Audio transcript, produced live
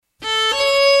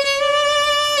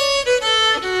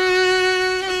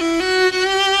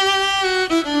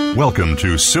Welcome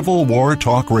to Civil War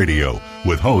Talk Radio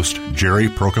with host Jerry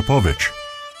Prokopowicz.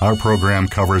 Our program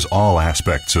covers all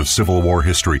aspects of Civil War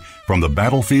history, from the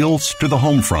battlefields to the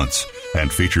home fronts, and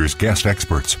features guest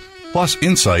experts, plus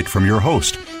insight from your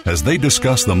host as they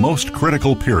discuss the most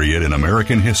critical period in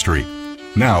American history.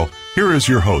 Now, here is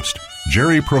your host,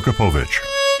 Jerry Prokopowicz.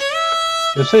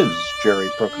 This is Jerry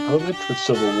Prokopowicz with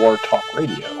Civil War Talk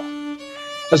Radio.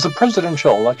 As the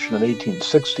presidential election in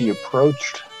 1860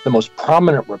 approached, the most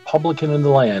prominent Republican in the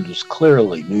land was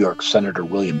clearly New York Senator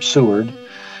William Seward,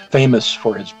 famous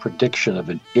for his prediction of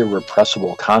an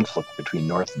irrepressible conflict between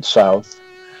North and South.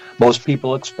 Most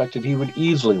people expected he would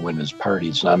easily win his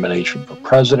party's nomination for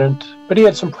president, but he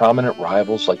had some prominent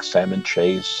rivals like Salmon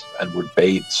Chase, Edward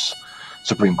Bates,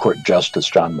 Supreme Court Justice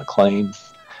John McLean.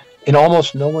 In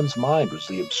almost no one's mind was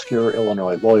the obscure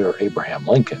Illinois lawyer Abraham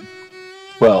Lincoln.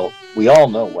 Well, we all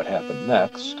know what happened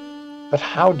next, but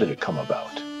how did it come about?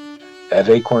 Ed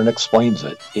Achorn explains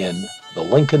it in The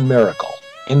Lincoln Miracle,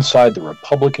 Inside the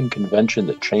Republican Convention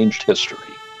That Changed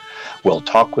History. We'll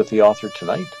talk with the author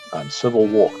tonight on Civil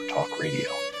War Talk Radio.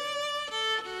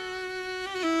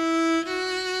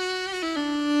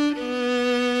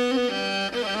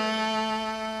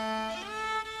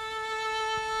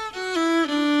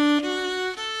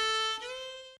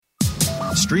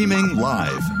 Streaming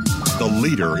live, the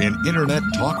leader in Internet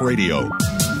Talk Radio,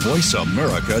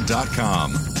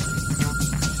 VoiceAmerica.com.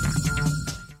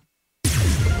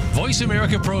 Voice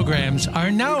America programs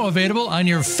are now available on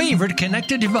your favorite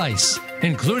connected device,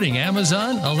 including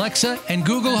Amazon, Alexa, and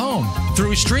Google Home.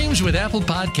 Through streams with Apple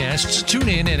Podcasts,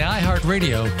 TuneIn, and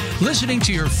iHeartRadio, listening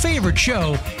to your favorite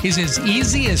show is as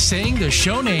easy as saying the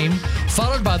show name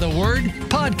followed by the word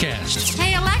podcast.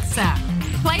 Hey, Alexa,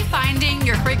 play Finding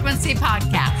Your Frequency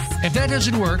podcast. If that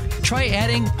doesn't work, try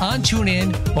adding on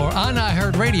TuneIn or on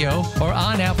iHeartRadio or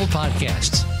on Apple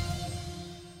Podcasts.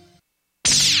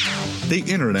 The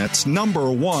Internet's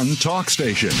number one talk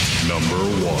station.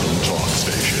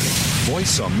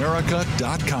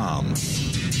 VoiceAmerica.com.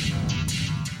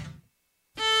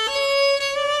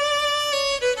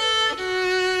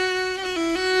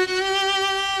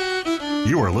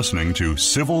 You are listening to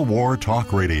Civil War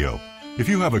Talk Radio. If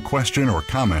you have a question or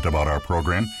comment about our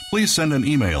program, please send an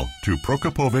email to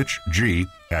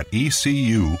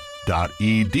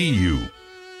prokopowiczg@ecu.edu.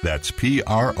 That's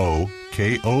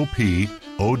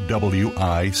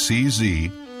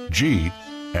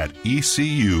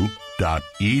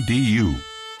PROKOPOWICZG@ecu.edu.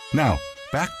 Now,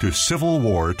 back to Civil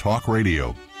War Talk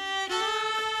Radio.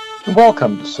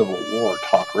 Welcome to Civil War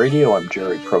Talk Radio. I'm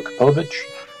Jerry Prokopowicz,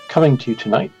 coming to you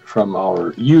tonight from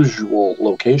our usual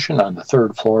location on the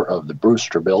third floor of the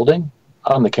Brewster Building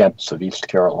on the campus of East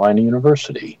Carolina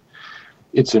University.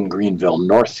 It's in Greenville,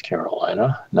 North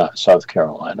Carolina, not South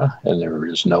Carolina, and there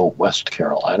is no West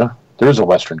Carolina. There is a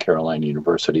Western Carolina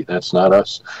University. That's not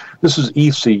us. This is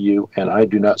ECU, and I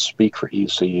do not speak for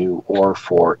ECU or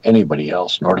for anybody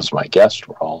else, nor does my guest.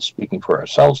 We're all speaking for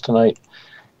ourselves tonight,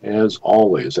 as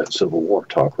always, at Civil War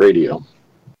Talk Radio.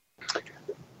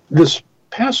 This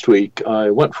past week,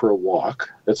 I went for a walk.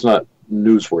 That's not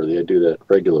newsworthy. I do that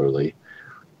regularly.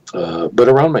 But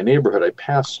around my neighborhood, I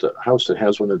passed a house that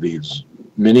has one of these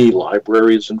mini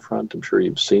libraries in front. I'm sure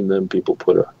you've seen them. People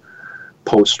put a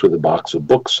post with a box of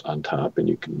books on top, and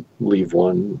you can leave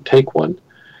one, take one.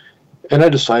 And I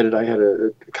decided I had a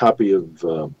copy of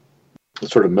a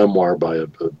sort of memoir by a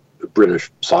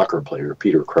British soccer player,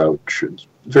 Peter Crouch. It's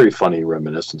very funny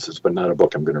reminiscences, but not a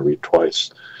book I'm going to read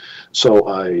twice. So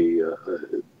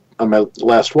on my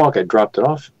last walk, I dropped it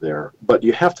off there. But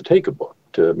you have to take a book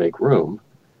to make room.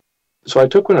 So I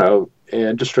took one out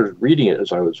and just started reading it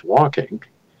as I was walking.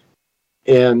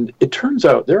 And it turns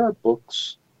out there are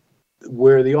books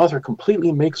where the author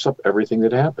completely makes up everything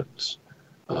that happens.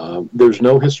 There's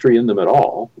no history in them at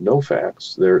all, no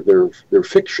facts. They're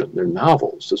fiction, they're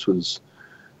novels. This was,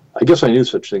 I guess I knew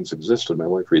such things existed. My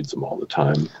wife reads them all the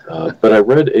time. But I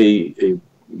read a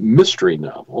mystery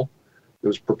novel. It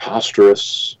was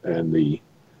preposterous, and the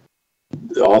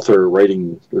author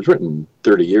writing, it was written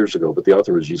 30 years ago, but the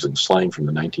author was using slang from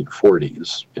the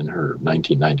 1940s in her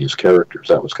 1990s characters.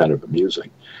 That was kind of amusing.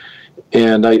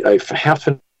 And I half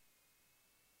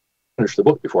finished the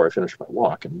book before I finished my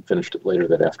walk, and finished it later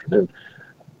that afternoon.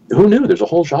 Who knew? There's a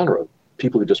whole genre of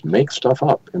people who just make stuff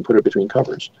up and put it between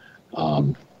covers.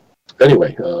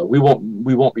 Anyway, we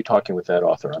won't be talking with that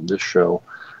author on this show.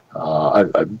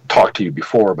 I've talked to you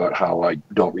before about how I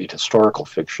don't read historical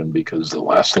fiction because the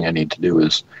last thing I need to do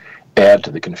is add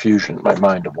to the confusion in my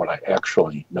mind of what I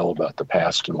actually know about the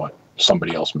past and what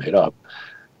somebody else made up.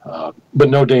 But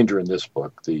no danger in this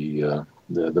book. The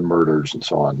murders and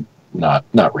so on,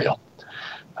 not real.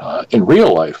 In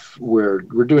real life, we're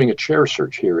doing a chair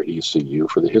search here at ECU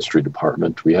for the history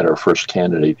department. We had our first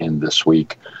candidate in this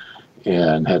week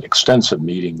and had extensive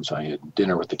meetings. I had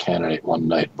dinner with the candidate one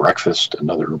night, breakfast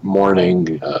another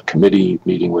morning, a committee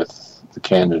meeting with the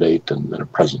candidate, and then a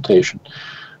presentation.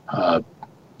 And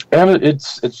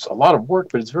it's a lot of work,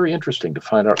 but it's very interesting to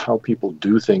find out how people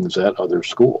do things at other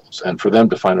schools, and for them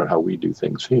to find out how we do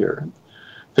things here. And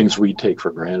things we take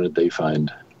for granted, they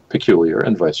find peculiar,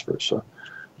 and vice versa.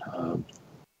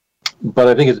 But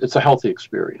I think it's a healthy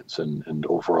experience, and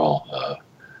overall,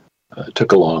 it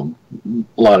took a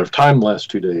lot of time the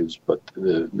last 2 days, but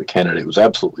the candidate was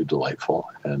absolutely delightful.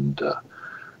 And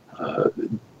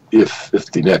if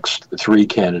the next 3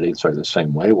 candidates are the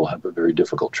same way, we'll have a very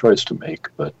difficult choice to make.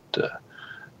 But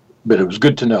it was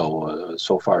good to know.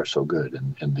 So far, so good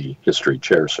in the history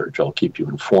chair search. I'll keep you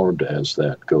informed as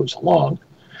that goes along.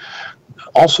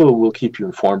 Also, we'll keep you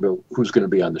informed of who's going to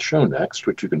be on the show next,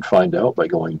 which you can find out by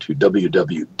going to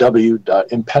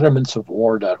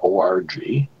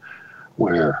www.impedimentsofwar.org,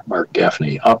 where Mark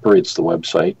Gaffney operates the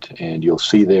website, and you'll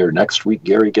see there next week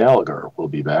Gary Gallagher will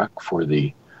be back for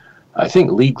the, I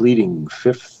think, league-leading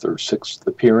 5th or 6th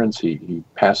appearance. He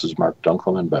passes Mark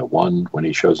Dunkelman by 1 when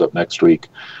he shows up next week.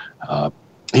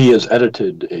 He has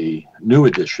edited a new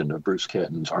edition of Bruce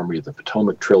Catton's Army of the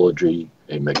Potomac trilogy,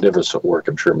 a magnificent work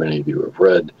I'm sure many of you have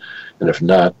read. And if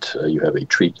not, you have a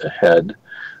treat ahead.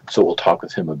 So we'll talk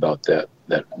with him about that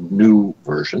new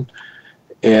version.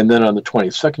 And then on the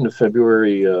 22nd of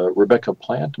February, Rebecca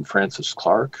Plant and Francis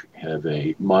Clark have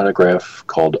a monograph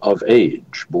called Of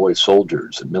Age, Boy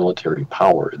Soldiers and Military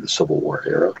Power in the Civil War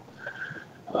Era.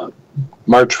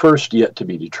 March 1st, yet to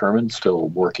be determined, still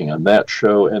working on that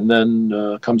show. And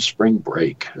then comes spring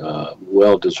break,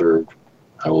 well-deserved.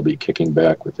 I will be kicking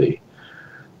back with a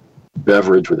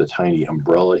beverage with a tiny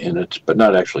umbrella in it, but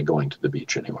not actually going to the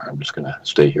beach anywhere. I'm just going to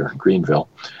stay here in Greenville.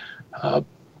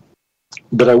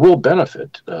 But I will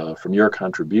benefit from your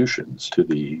contributions to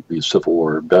the Civil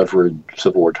War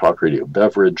Talk Radio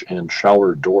Beverage and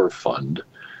Shower Door Fund.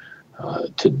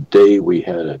 Today we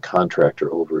had a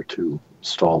contractor over to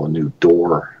install a new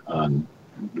door on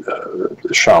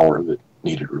the shower that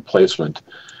needed replacement,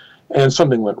 and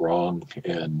something went wrong,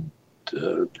 and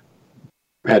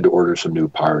had to order some new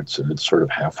parts, and it's sort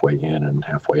of halfway in and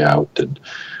halfway out, and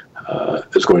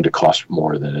it's going to cost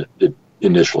more than it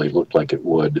initially looked like it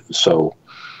would. So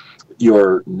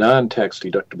your non-tax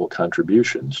deductible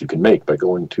contributions you can make by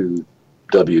going to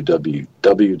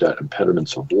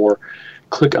www.impedimentsofwar,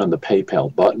 click on the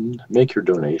PayPal button, make your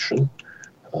donation,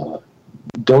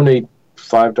 donate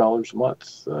 $5 a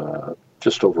month,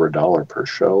 just over $1 per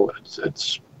show.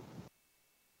 It's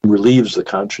relieves the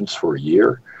conscience for a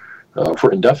year,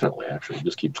 for indefinitely, actually. It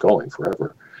just keeps going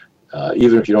forever.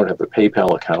 Even if you don't have a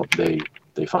PayPal account, they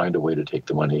find a way to take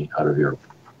the money out of your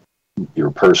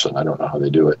person. I don't know how they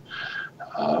do it.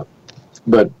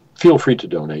 But feel free to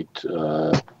donate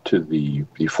to the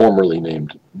formerly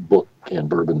named Book and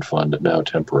Bourbon Fund, now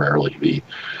temporarily the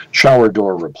Shower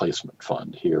Door Replacement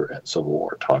Fund here at Civil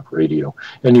War Talk Radio.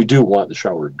 And you do want the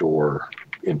shower door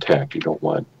intact. You don't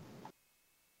want...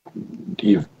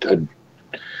 You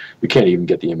can't even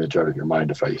get the image out of your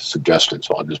mind if I suggest it,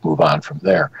 so I'll just move on from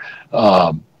there.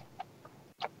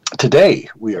 Today,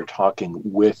 we are talking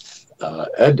with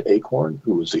Ed Achorn,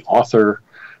 who is the author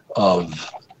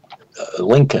of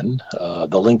Lincoln,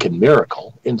 The Lincoln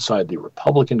Miracle, Inside the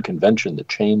Republican Convention That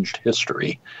Changed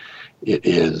History. It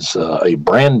is a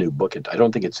brand new book. I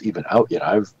don't think it's even out yet.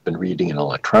 I've been reading an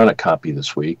electronic copy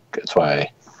this week. That's why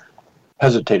I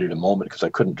hesitated a moment, because I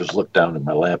couldn't just look down in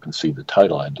my lap and see the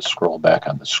title. I had to scroll back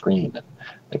on the screen and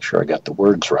make sure I got the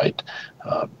words right.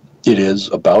 It is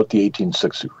about the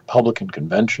 1860 Republican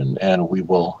Convention, and we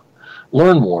will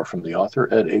learn more from the author,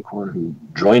 Ed Achorn, who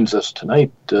joins us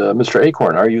tonight. Mr.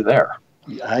 Achorn, are you there?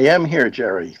 I am here,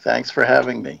 Jerry. Thanks for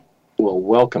having me. Well,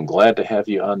 welcome. Glad to have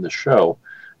you on the show.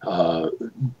 I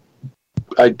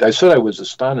said I was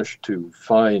astonished to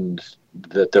find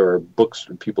that there are books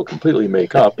that people completely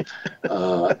make up,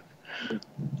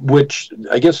 which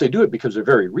I guess they do it because they're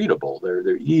very readable.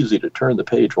 They're easy to turn the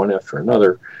page one after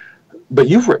another. But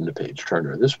you've written a page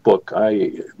turner. This book,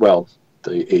 a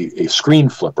screen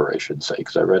flipper, I should say,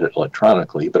 because I read it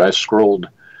electronically, but I scrolled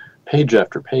page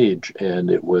after page,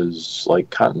 and it was like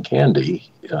cotton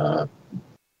candy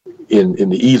in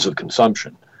the ease of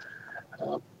consumption.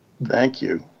 Thank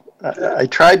you. I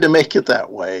tried to make it that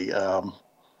way.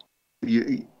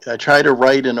 I try to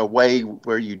write in a way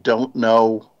where you don't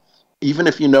know, even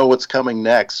if you know what's coming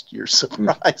next, you're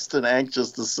surprised and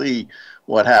anxious to see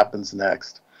what happens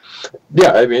next.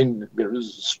 Yeah, I mean,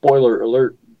 spoiler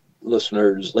alert,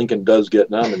 listeners, Lincoln does get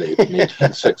nominated in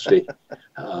 1860.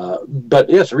 But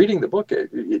yes, reading the book,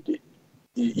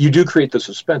 you do create the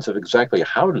suspense of exactly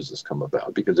how does this come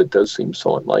about, because it does seem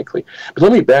so unlikely. But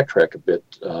let me backtrack a bit.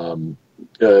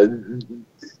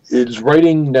 Is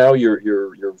writing now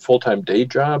your full-time day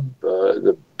job?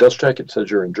 The dust jacket says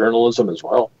you're in journalism as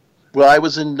well. Well, I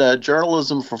was in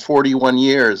journalism for 41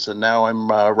 years, and now I'm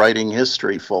writing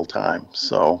history full-time.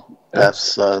 So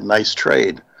that's a nice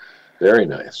trade. Very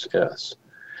nice, yes.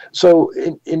 So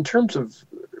in terms of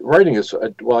writing this,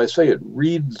 while I say it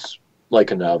reads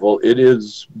like a novel, it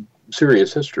is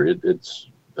serious history. It's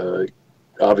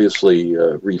obviously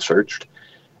researched.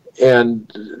 And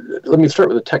let me start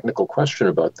with a technical question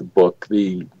about the book,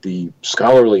 the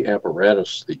scholarly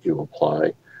apparatus that you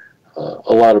apply.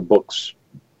 A lot of books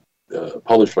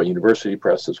published by university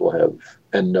presses will have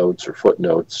endnotes or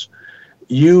footnotes.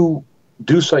 You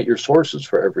do cite your sources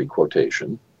for every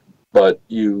quotation, but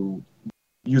you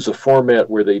use a format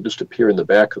where they just appear in the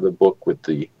back of the book with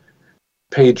the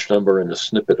page number and a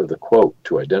snippet of the quote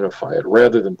to identify it,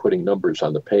 rather than putting numbers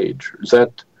on the page. Was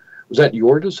that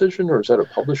your decision, or is that a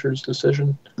publisher's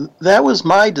decision? That was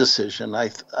my decision. I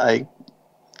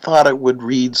thought it would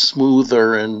read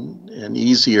smoother and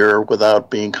easier without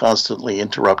being constantly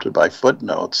interrupted by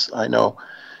footnotes. I know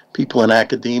people in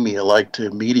academia like to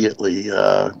immediately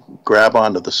grab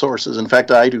onto the sources. In fact,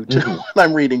 I do too when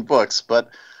I'm reading books. But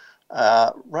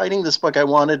writing this book, I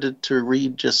wanted it to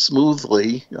read just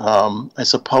smoothly. I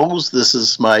suppose this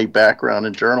is my background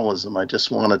in journalism. I just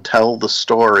want to tell the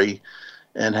story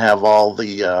and have all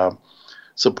the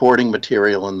supporting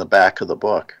material in the back of the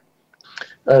book.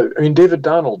 David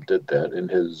Donald did that in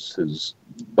his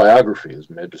biography, his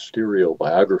magisterial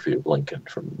biography of Lincoln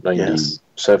from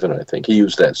 97, I think. He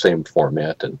used that same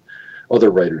format, and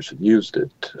other writers have used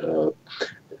it.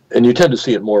 And you tend to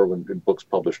see it more when in books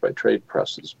published by trade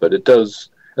presses. But it does,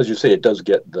 as you say, it does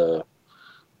get the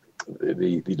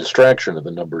distraction of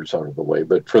the numbers out of the way.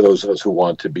 But for those of us who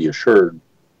want to be assured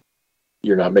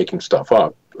you're not making stuff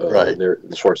up, right,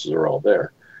 the sources are all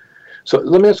there. So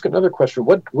let me ask another question.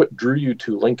 What drew you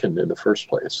to Lincoln in the first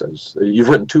place? As you've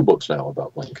written 2 books now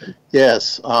about Lincoln.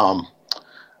 Yes.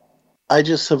 I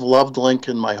just have loved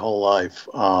Lincoln my whole life.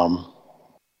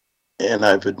 And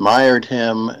I've admired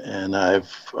him, and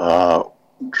I've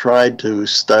tried to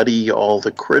study all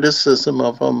the criticism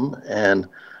of him. And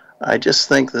I just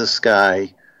think this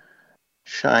guy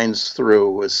shines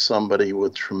through as somebody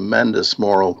with tremendous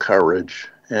moral courage.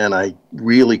 And I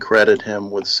really credit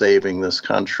him with saving this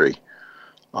country.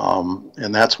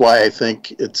 And that's why I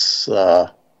think it's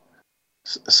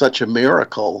such a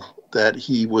miracle that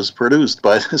he was produced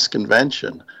by this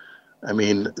convention. I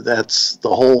mean, that's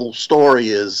the whole story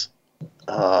is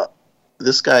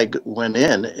this guy went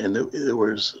in and there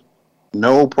was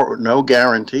no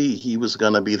guarantee he was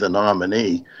going to be the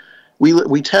nominee.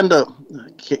 We tend to,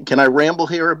 can I ramble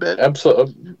here a bit?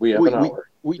 Absolutely. We have an hour.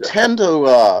 We tend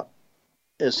to,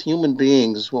 as human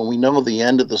beings, when we know the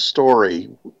end of the story,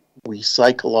 we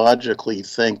psychologically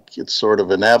think it's sort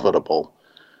of inevitable,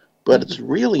 but it's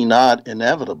really not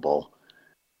inevitable.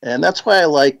 And that's why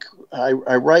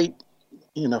I write,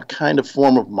 kind of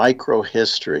form of micro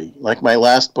history. Like my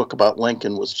last book about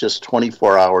Lincoln was just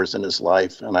 24 hours in his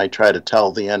life, and I try to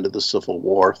tell the end of the Civil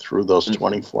War through those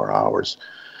 24 hours.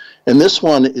 And this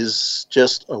one is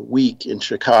just a week in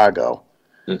Chicago.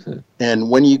 Mm-hmm. And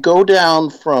when you go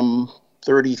down from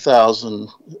 30,000,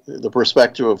 the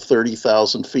perspective of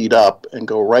 30,000 feet up, and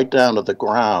go right down to the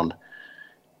ground,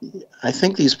 I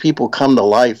think these people come to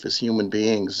life as human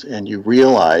beings, and you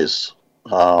realize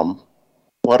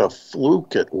what a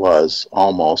fluke it was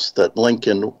almost that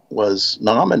Lincoln was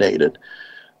nominated.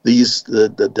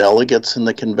 The delegates in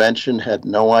the convention had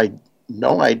no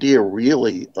idea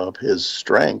really of his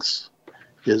strengths,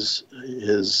 his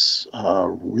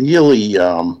really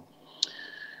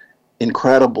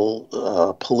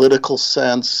incredible political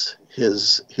sense,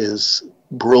 his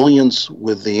brilliance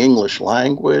with the English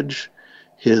language,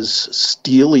 his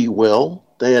steely will.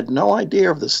 They had no idea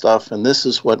of this stuff, and this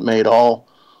is what made all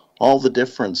the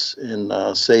difference in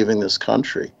saving this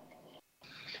country.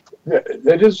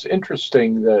 That is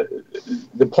interesting.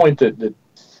 The point that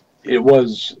it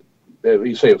was,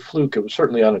 you say a fluke, it was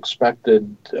certainly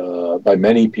unexpected by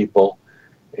many people,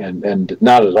 and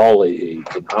not at all an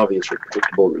obvious or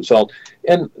predictable result.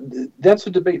 And that's a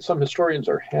debate some historians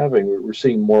are having. We're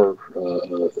seeing more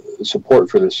support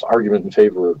for this argument in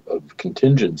favor of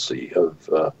contingency,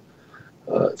 of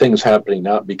things happening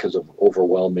not because of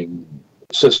overwhelming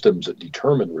systems that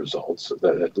determine results,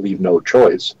 that leave no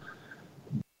choice,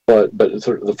 but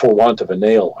sort of the for want of a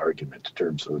nail argument in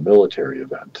terms of a military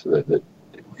event, that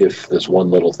if this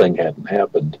one little thing hadn't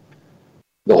happened,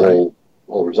 the whole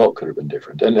result could have been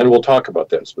different. And we'll talk about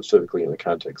that specifically in the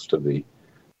context of the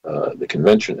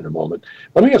convention in a moment.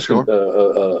 Let me ask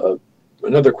you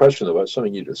another question about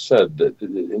something you just said, that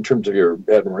in terms of your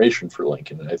admiration for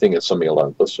Lincoln, and I think it's something a lot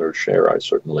of listeners share. I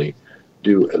certainly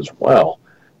do as well.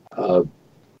 I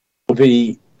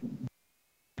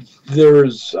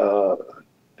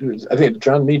think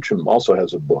John Meacham also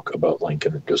has a book about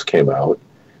Lincoln. It just came out.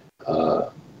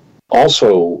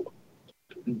 Also,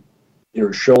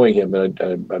 showing him, and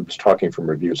I'm just talking from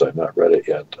reviews, I've not read it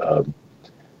yet,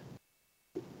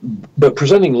 but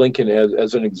presenting Lincoln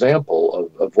as an example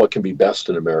of what can be best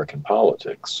in American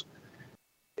politics.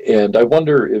 And I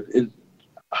wonder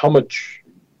how much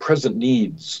present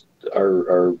needs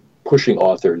are pushing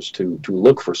authors to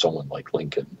look for someone like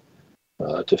Lincoln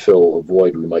to fill a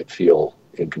void we might feel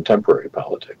in contemporary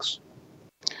politics.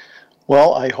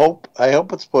 Well, I hope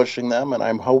it's pushing them, and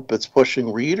I hope it's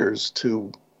pushing readers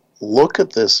to look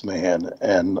at this man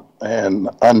and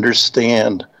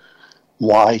understand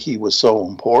why he was so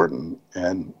important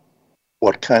and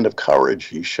what kind of courage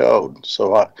he showed.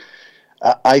 So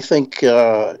I think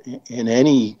in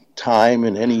any time,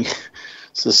 in any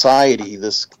society,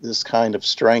 this kind of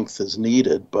strength is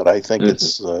needed, but I think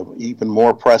it's even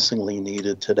more pressingly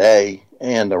needed today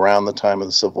and around the time of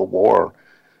the Civil War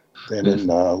than in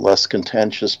less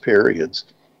contentious periods.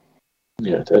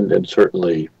 Yeah, and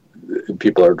certainly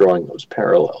people are drawing those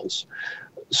parallels.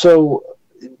 So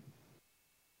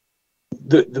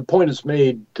the point is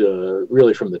made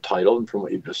really from the title and from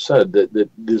what you just said, that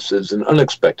this is an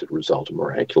unexpected result, a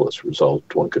miraculous result,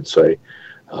 one could say.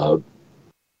 I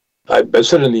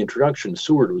said in the introduction,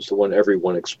 Seward was the one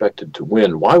everyone expected to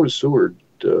win. Why was Seward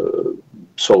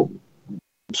so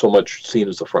much seen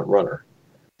as the front runner?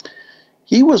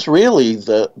 He was really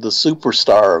the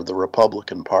superstar of the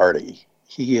Republican Party.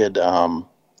 He had a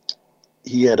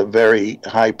very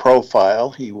high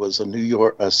profile. He was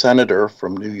a senator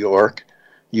from New York,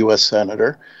 U.S.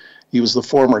 senator. He was the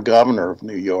former governor of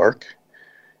New York.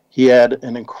 He had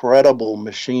an incredible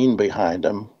machine behind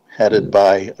him, headed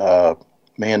by a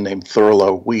man named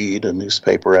Thurlow Weed, a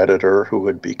newspaper editor who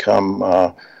had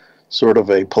become sort of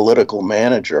a political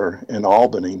manager in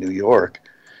Albany, New York.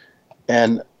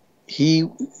 And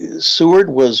Seward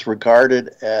was regarded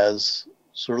as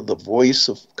sort of the voice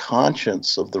of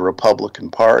conscience of the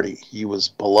Republican Party. He was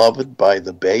beloved by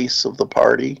the base of the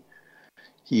party.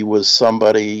 He was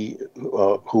somebody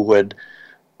who had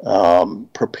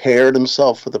prepared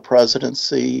himself for the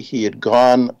presidency. He had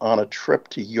gone on a trip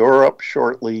to Europe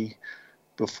shortly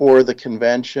before the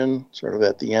convention, sort of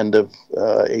at the end of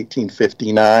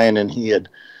 1859, and he had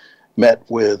met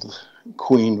with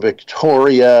Queen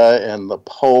Victoria and the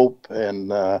Pope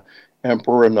and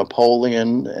Emperor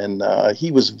Napoleon, and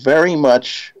he was very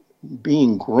much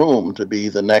being groomed to be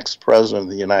the next president of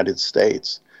the United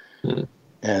States.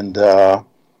 And the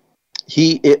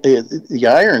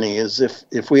irony is,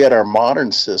 if we had our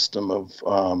modern system of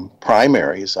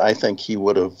primaries, I think he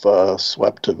would have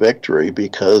swept to victory,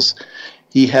 because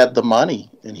he had the money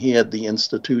and he had the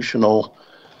institutional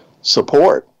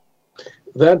support.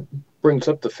 That brings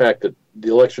up the fact that the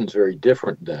election's very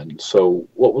different then. So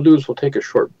what we'll do is we'll take a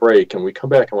short break, and we come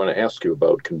back. I want to ask you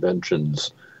about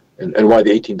conventions and why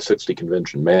the 1860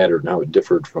 convention mattered and how it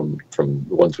differed from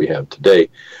the ones we have today.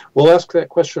 We'll ask that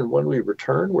question when we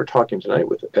return. We're talking tonight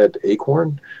with Ed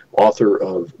Achorn, author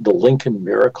of The Lincoln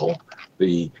Miracle,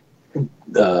 the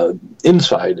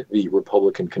inside the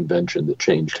Republican convention that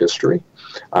changed history.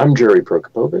 I'm Jerry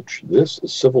Prokopovich. This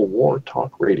is Civil War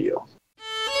Talk Radio.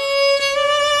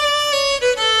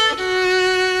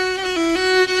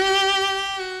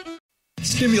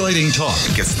 Stimulating talk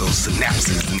gets those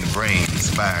synapses in the brain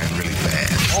firing really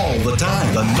fast. All the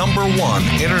time. The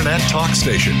 #1 internet talk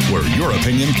station where your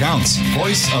opinion counts.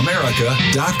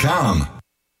 VoiceAmerica.com.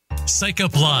 Psych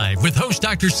Up Live with host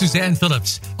Dr. Suzanne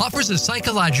Phillips offers a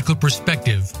psychological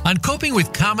perspective on coping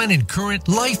with common and current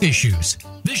life issues.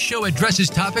 This show addresses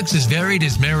topics as varied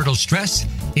as marital stress,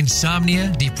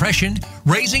 insomnia, depression,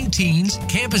 raising teens,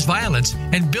 campus violence,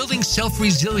 and building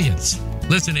self-resilience.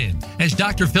 Listen in as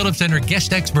Dr. Phillips and her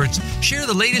guest experts share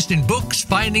the latest in books,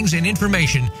 findings, and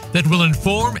information that will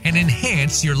inform and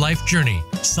enhance your life journey.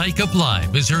 Psych Up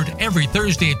Live is heard every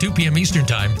Thursday at 2 p.m. Eastern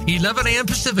Time, 11 a.m.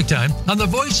 Pacific Time on the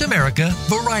Voice America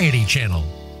Variety Channel.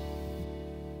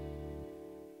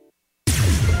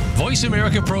 Voice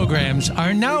America programs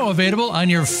are now available on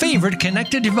your favorite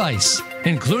connected device.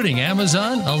 including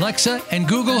Amazon, Alexa, and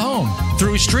Google Home.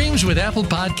 Through streams with Apple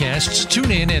Podcasts,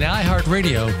 TuneIn, and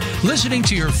iHeartRadio, listening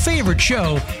to your favorite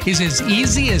show is as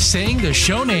easy as saying the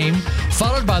show name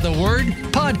followed by the word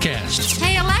podcast.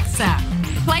 Hey, Alexa,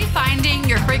 play Finding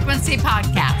Your Frequency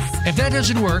podcast. If that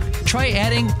doesn't work, try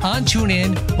adding on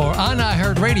TuneIn or on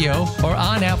iHeartRadio or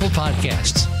on Apple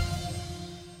Podcasts.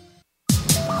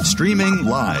 Streaming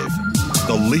live.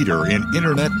 The leader in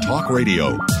Internet talk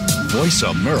radio.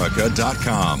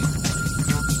 VoiceAmerica.com.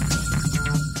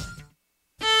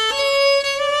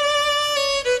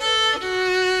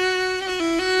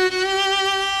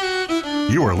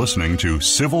 You are listening to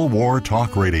Civil War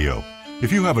Talk Radio.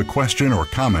 If you have a question or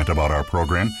comment about our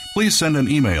program, please send an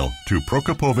email to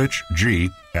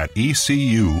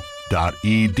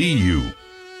prokopovic@ecu.edu.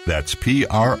 That's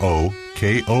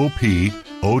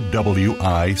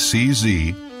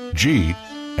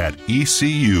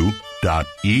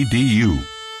PROKOPOWICG@ecu.edu.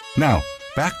 Now,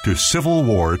 back to Civil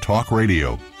War Talk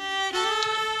Radio.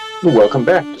 Welcome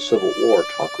back to Civil War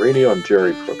Talk Radio. I'm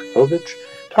Jerry Prokopovich,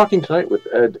 talking tonight with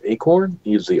Ed Achorn.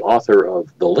 He's the author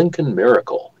of The Lincoln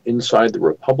Miracle, Inside the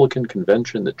Republican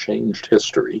Convention That Changed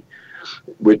History,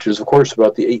 which is, of course,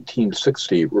 about the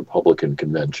 1860 Republican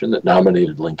Convention that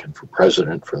nominated Lincoln for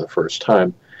president for the first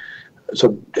time.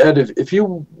 So, Ed, if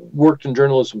you worked in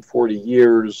journalism 40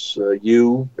 years,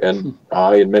 you and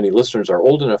I and many listeners are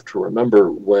old enough to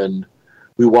remember when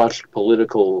we watched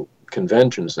political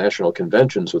conventions, national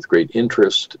conventions, with great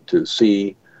interest to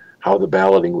see how the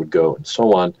balloting would go and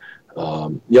so on.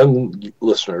 Young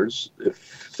listeners,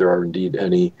 if there are indeed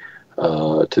any,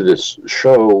 to this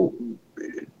show,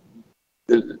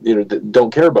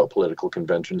 don't care about political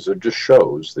conventions. They're just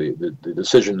shows. The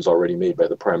decisions already made by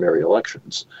the primary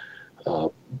elections.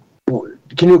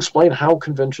 Can you explain how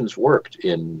conventions worked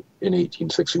in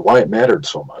 1860? Why it mattered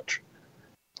so much?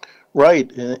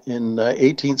 Right. In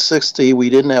 1860, we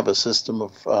didn't have a system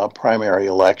of primary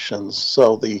elections,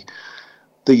 so the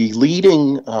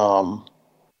leading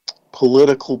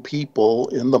political people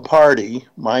in the party,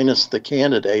 minus the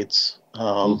candidates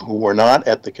who were not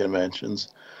at the conventions,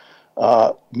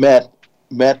 met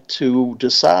to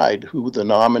decide who the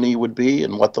nominee would be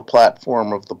and what the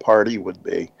platform of the party would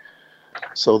be.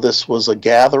 So this was a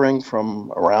gathering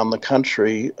from around the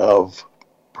country of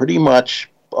pretty much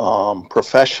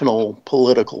professional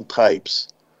political types.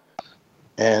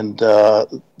 And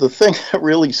the thing that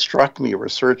really struck me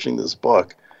researching this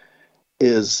book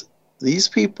is these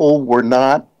people were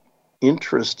not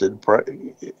interested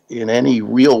in any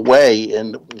real way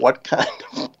in what kind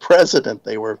of president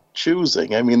they were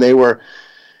choosing. I mean,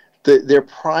 their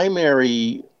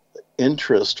primary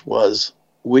interest was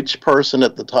which person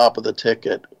at the top of the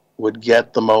ticket would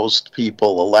get the most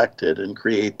people elected and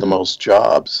create the most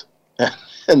jobs.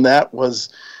 And that was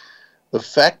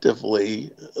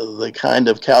effectively the kind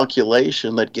of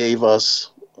calculation that gave us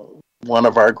one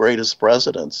of our greatest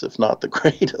presidents, if not the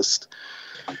greatest.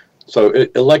 So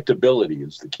electability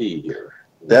is the key here.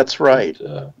 That's right.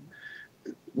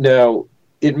 Now,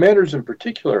 it matters in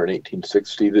particular in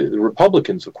 1860. The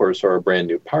Republicans, of course, are a brand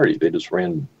new party. They just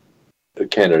ran a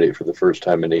candidate for the first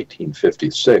time in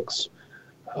 1856.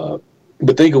 But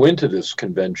they go into this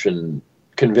convention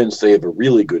convinced they have a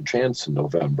really good chance in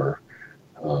November.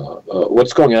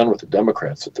 What's going on with the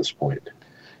Democrats at this point?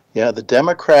 Yeah, the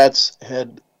Democrats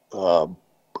had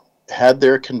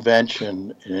their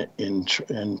convention in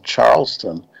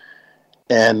Charleston,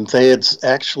 and they had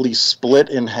actually split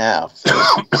in half.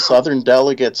 The Southern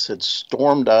delegates had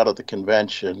stormed out of the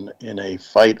convention in a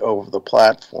fight over the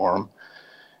platform,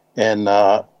 and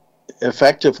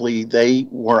effectively they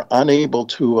were unable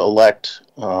to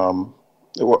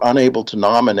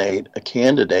nominate a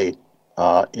candidate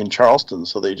in Charleston,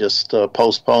 so they just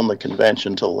postponed the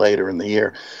convention till later in the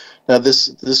year. Now,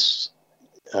 this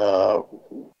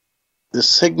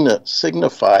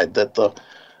signified that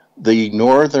the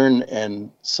northern and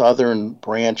southern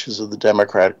branches of the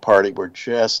Democratic Party were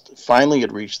just finally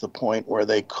had reached the point where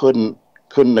they couldn't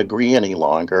agree any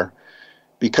longer,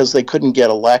 because they couldn't get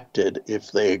elected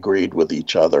if they agreed with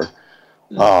each other.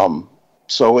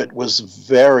 So it was a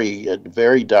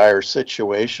very dire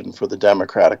situation for the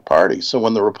Democratic Party. So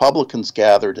when the Republicans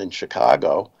gathered in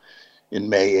Chicago in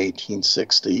May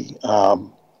 1860,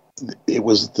 there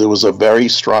was a very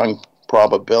strong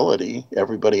probability,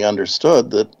 everybody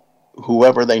understood, that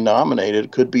whoever they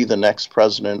nominated could be the next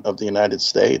president of the United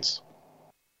States.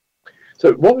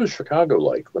 So what was Chicago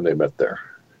like when they met there?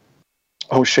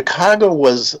 Oh, Chicago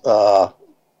was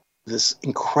this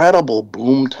incredible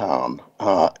boom town.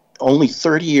 Only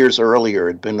 30 years earlier,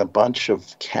 it had been a bunch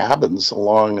of cabins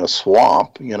along a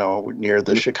swamp, near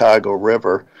the Chicago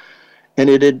River. And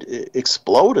it had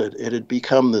exploded. It had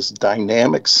become this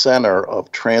dynamic center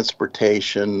of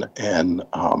transportation and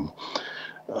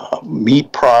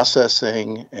meat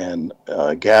processing and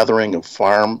gathering of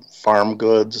farm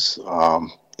goods.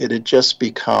 It had just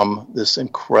become this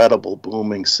incredible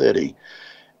booming city.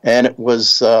 And it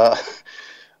was,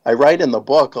 I write in the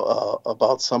book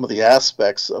about some of the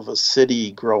aspects of a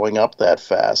city growing up that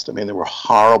fast. I mean, there were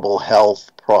horrible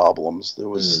health problems. There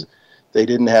was, they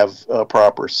didn't have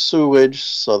proper sewage,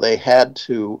 so they had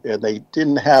to, and they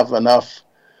didn't have enough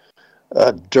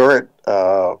dirt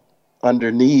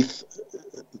underneath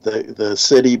the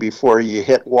city before you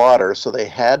hit water, so they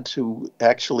had to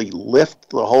actually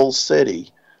lift the whole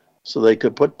city so they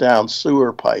could put down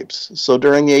sewer pipes. So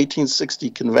during the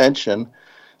 1860 convention,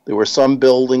 there were some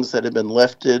buildings that had been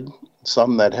lifted,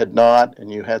 some that had not,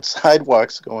 and you had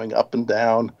sidewalks going up and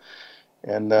down,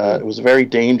 and it was a very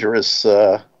dangerous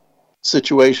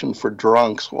situation for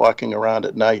drunks walking around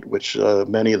at night, which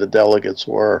many of the delegates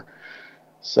were.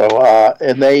 So,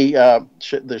 and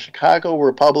the Chicago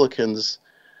Republicans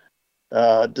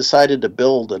decided to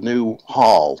build a new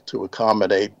hall to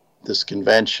accommodate this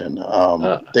convention.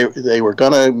 They were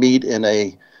going to meet in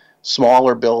a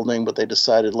smaller building, but they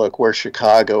decided, look, we're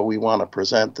Chicago. We want to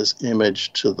present this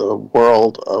image to the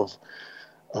world of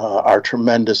our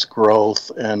tremendous growth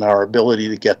and our ability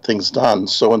to get things done.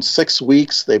 So in 6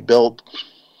 weeks, they built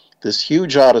this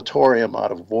huge auditorium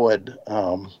out of wood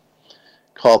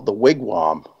called the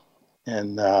Wigwam.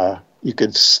 And you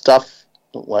could stuff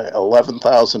like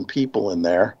 11,000 people in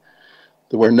there.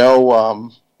 There were no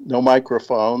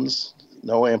microphones,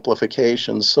 no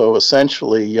amplification. So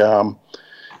essentially,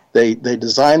 they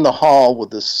designed the hall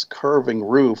with this curving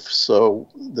roof so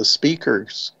the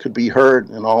speakers could be heard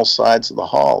in all sides of the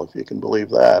hall, if you can believe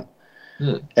that.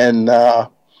 And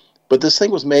but this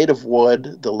thing was made of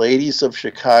wood. The ladies of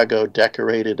Chicago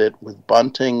decorated it with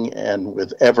bunting and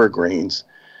with evergreens.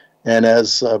 And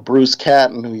as Bruce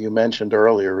Catton, who you mentioned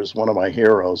earlier, is one of my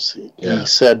heroes, he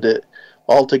said that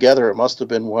altogether it must have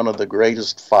been one of the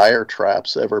greatest fire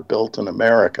traps ever built in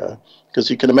America. Because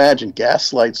you can imagine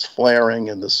gas lights flaring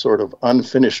in this sort of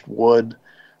unfinished wood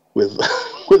with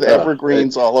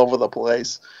evergreens all over the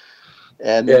place.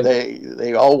 And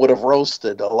they all would have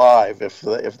roasted alive if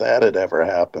that had ever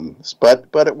happened.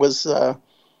 But it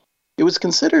was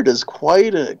considered as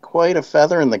quite a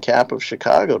feather in the cap of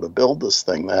Chicago to build this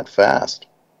thing that fast.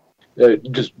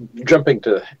 Just jumping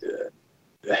to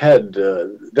ahead,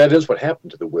 that is what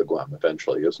happened to the Wigwam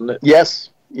eventually, isn't it?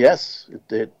 Yes.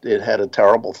 It had a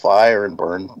terrible fire and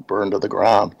burned to the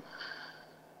ground.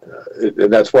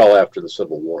 And that's well after the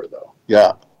Civil War, though.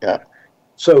 Yeah.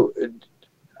 So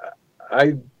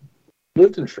I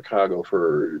lived in Chicago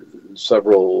for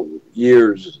several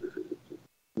years,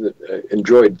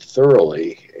 enjoyed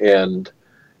thoroughly, and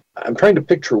I'm trying to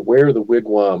picture where the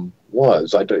Wigwam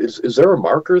was. Is there a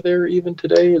marker there even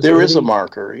today? There is a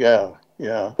marker, yeah.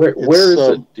 Where is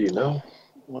it? Do you know?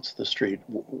 What's the street?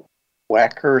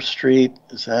 Wacker Street,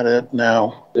 is that it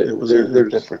now? It was a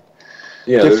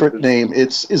different name.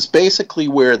 It's basically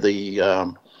where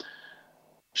the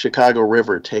Chicago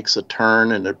River takes a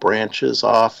turn and it branches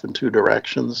off in two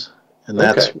directions, and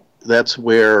that's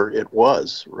where it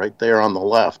was, right there on the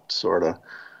left, sort of.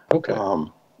 Okay.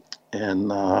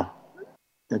 And of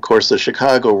course, the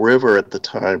Chicago River at the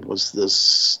time was this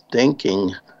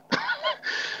stinking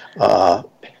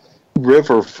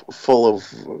river full of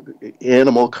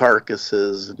animal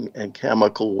carcasses and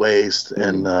chemical waste,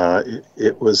 and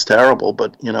it was terrible.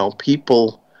 But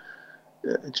people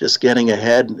just getting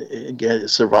ahead and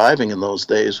surviving in those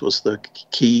days was the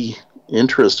key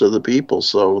interest of the people,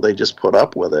 so they just put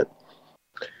up with it.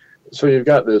 So you've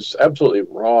got this absolutely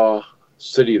raw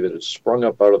city that has sprung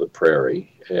up out of the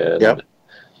prairie, and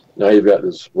now you've got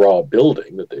this raw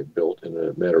building that they've built in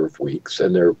a matter of weeks,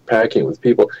 and they're packing with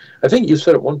people. I think you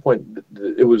said at one point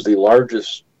that it was the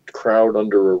largest crowd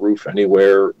under a roof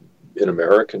anywhere in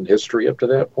American history up to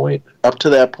that point? Up to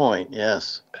that point,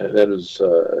 yes. And that is,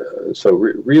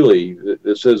 really,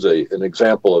 this is an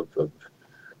example of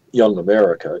young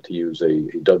America, to use a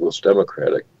Douglas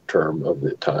Democratic term of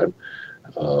the time,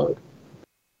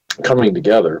 coming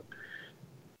together.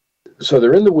 So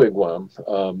they're in the Wigwam.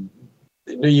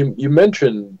 You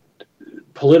mentioned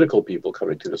political people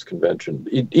coming to this convention.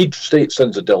 Each state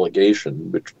sends a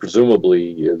delegation, which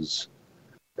presumably is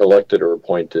elected or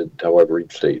appointed, however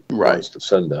each state wants to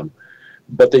send them.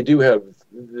 But they do have,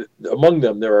 among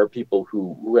them, there are people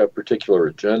who have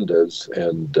particular agendas.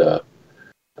 And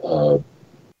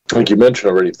like you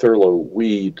mentioned already, Thurlow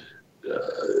Weed,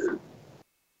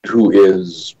 who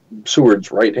is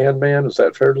Seward's right-hand man, is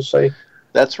that fair to say?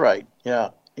 That's right, yeah.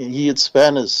 he had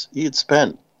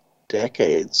spent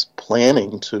decades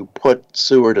planning to put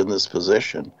Seward in this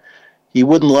position. He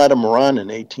wouldn't let him run in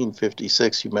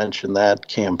 1856. You mentioned that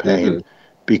campaign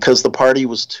because the party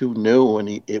was too new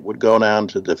and it would go down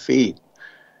to defeat.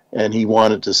 And he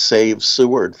wanted to save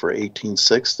Seward for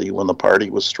 1860 when the party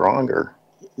was stronger.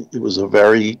 It was a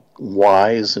very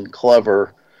wise and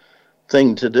clever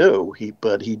thing to do.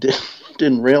 But he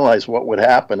didn't realize what would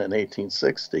happen in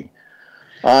 1860.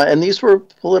 And these were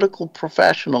political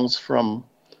professionals from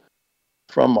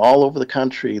all over the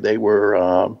country. They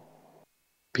were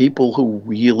people who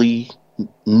really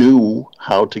knew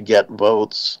how to get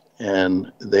votes,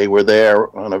 and they were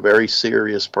there on a very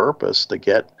serious purpose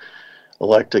to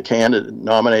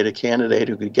nominate a candidate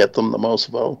who could get them the most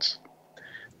votes.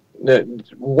 Now,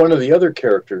 one of the other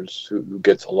characters who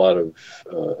gets a lot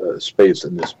of space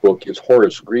in this book is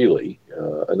Horace Greeley,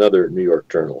 another New York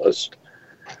journalist,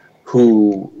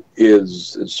 who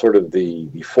is sort of the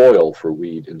foil for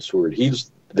Weed and Seward.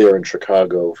 He's there in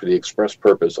Chicago for the express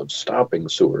purpose of stopping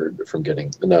Seward from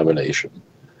getting the nomination.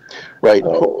 Right.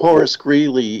 Horace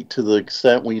Greeley, to the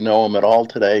extent we know him at all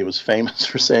today, was famous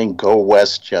for saying, "Go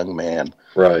West, young man."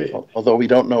 Right. Although we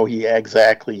don't know he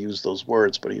exactly used those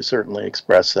words, but he certainly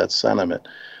expressed that sentiment.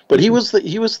 But he was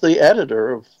the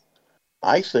editor of,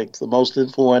 I think, the most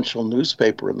influential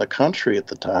newspaper in the country at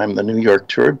the time, the New York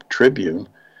Tribune.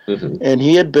 And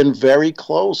he had been very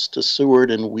close to Seward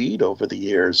and Weed over the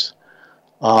years.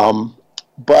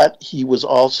 But he was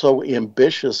also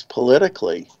ambitious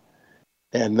politically,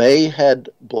 and they had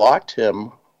blocked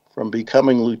him from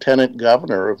becoming lieutenant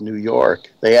governor of New York.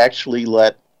 They actually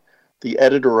let the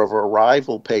editor of a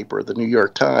rival paper, the New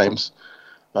York Times,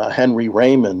 Henry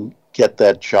Raymond, get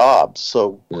that job.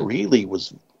 So Greeley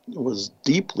was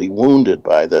deeply wounded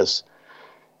by this.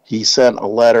 He sent a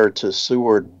letter to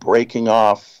Seward breaking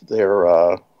off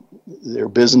their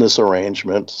business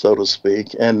arrangement, so to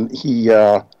speak, and he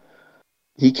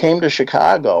came to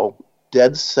Chicago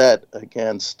dead set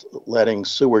against letting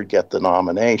Seward get the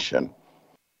nomination.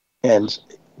 And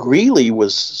Greeley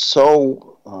was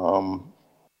so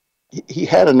he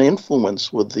had an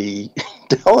influence with the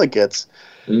delegates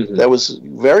that was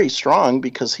very strong,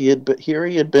 because he had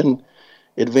been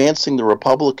advancing the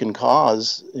Republican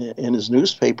cause in his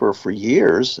newspaper for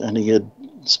years, and he had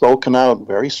spoken out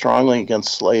very strongly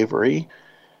against slavery.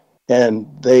 And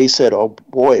they said, "Oh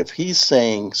boy, if he's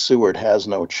saying Seward has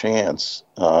no chance,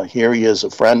 here he is, a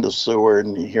friend of Seward,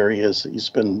 and here he is, he's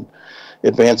been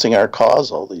advancing our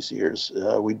cause all these years.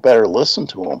 We'd better listen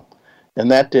to him." And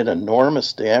that did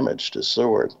enormous damage to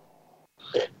Seward.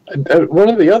 One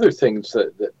of the other things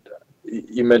that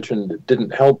you mentioned that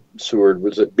didn't help Seward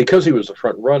was that because he was the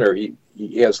front runner, he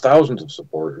has thousands of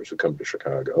supporters who come to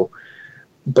Chicago,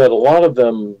 but a lot of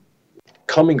them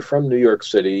coming from New York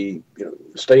City,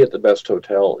 stay at the best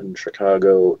hotel in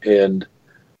Chicago. And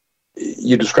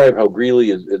you describe how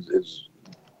Greeley is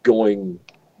going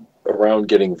around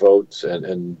getting votes,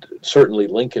 and certainly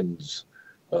Lincoln's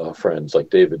friends like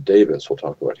David Davis, we'll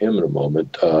talk about him in a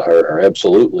moment, are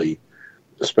absolutely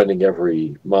spending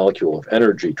every molecule of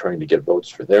energy trying to get votes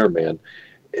for their man.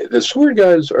 The Seward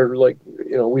guys are like,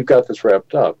 we've got this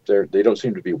wrapped up. They don't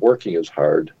seem to be working as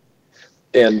hard.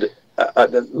 And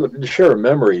to share a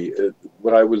memory,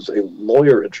 when I was a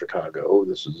lawyer in Chicago,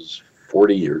 this is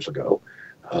 40 years ago,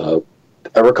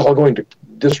 I recall going to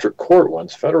district court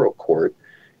once, federal court,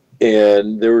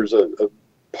 and there was a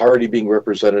party being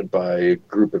represented by a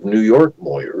group of New York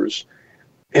lawyers.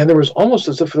 And there was almost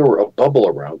as if there were a bubble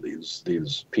around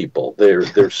these people.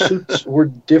 Their suits were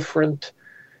different.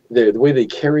 The way they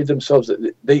carried themselves,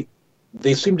 they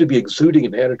seemed to be exuding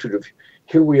an attitude of,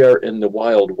 here we are in the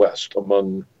Wild West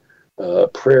among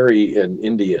prairie and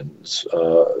Indians.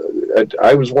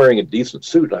 I was wearing a decent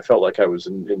suit, and I felt like I was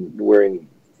wearing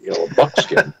a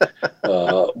buckskin.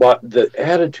 But the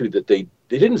attitude that they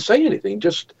didn't say anything,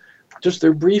 just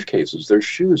their briefcases, their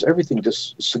shoes, everything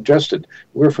just suggested,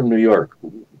 we're from New York.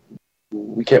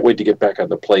 We can't wait to get back on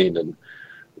the plane and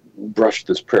brush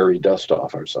this prairie dust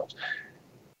off ourselves.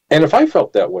 And if I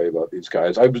felt that way about these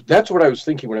guys, that's what I was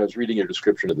thinking when I was reading your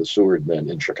description of the Seward men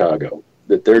in Chicago,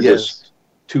 that they're just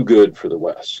too good for the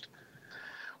West.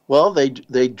 Well,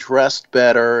 they dressed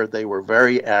better. They were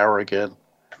very arrogant.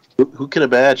 Who can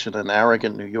imagine an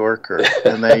arrogant New Yorker?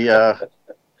 And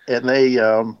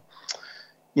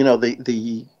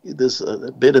there's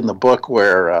a bit in the book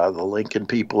where the Lincoln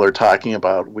people are talking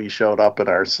about, we showed up in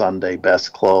our Sunday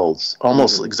best clothes,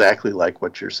 almost exactly like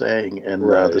what you're saying. And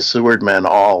the Seward men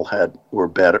all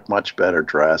were much better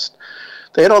dressed.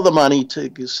 They had all the money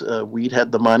Weed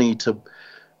had the money to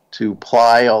to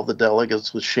ply all the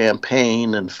delegates with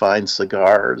champagne and fine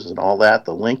cigars and all that.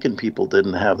 The Lincoln people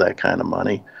didn't have that kind of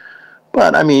money.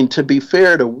 But, I mean, to be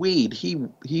fair to Weed,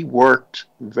 he worked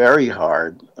very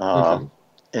hard,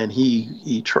 and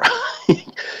he tried.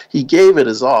 He gave it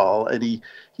his all, and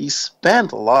he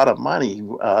spent a lot of money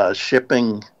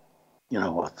shipping,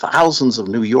 thousands of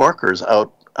New Yorkers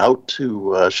out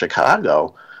to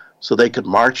Chicago so they could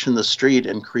march in the street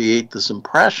and create this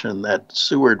impression that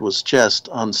Seward was just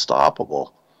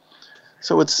unstoppable.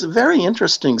 So it's very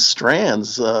interesting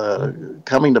strands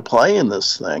coming to play in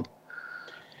this thing.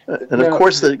 And of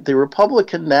course, the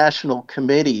Republican National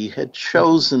Committee had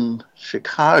chosen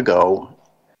Chicago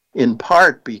in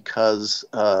part because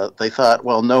they thought,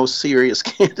 well, no serious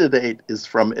candidate is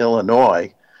from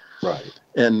Illinois. Right.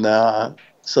 And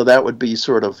so that would be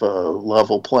sort of a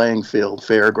level playing field,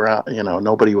 fair ground.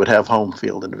 Nobody would have home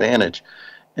field advantage.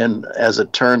 And as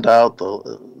it turned out,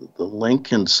 the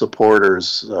Lincoln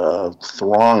supporters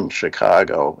thronged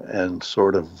Chicago and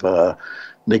sort of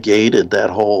negated that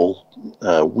whole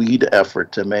Weed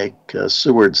effort to make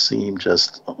Seward seem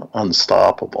just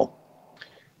unstoppable.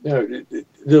 The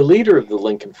leader of the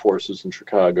Lincoln forces in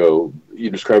Chicago, you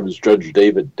described as Judge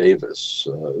David Davis.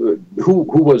 Who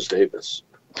was Davis?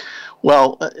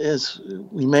 Well, as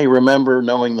we may remember,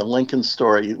 knowing the Lincoln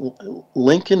story,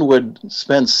 Lincoln would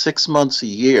spend 6 months a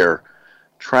year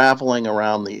traveling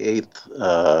around the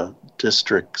 8th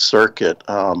District Circuit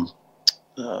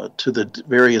to the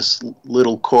various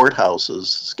little courthouses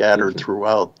scattered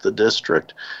throughout the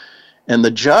district. And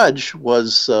the judge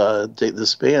was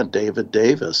this man, David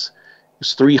Davis. He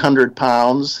was 300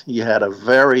 pounds. He had a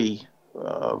very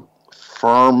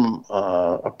firm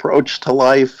approach to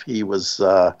life. He was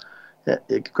a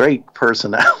great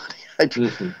personality.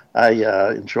 I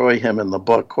enjoy him in the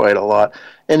book quite a lot.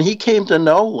 And he came to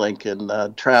know Lincoln,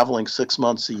 traveling 6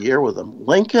 months a year with him.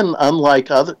 Lincoln,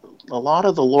 unlike a lot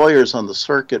of the lawyers on the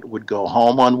circuit, would go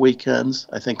home on weekends.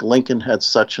 I think Lincoln had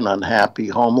such an unhappy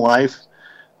home life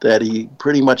that he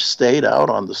pretty much stayed out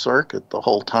on the circuit the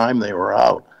whole time they were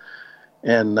out.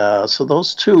 And so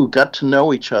those two got to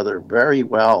know each other very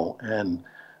well, and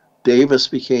Davis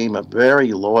became a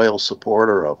very loyal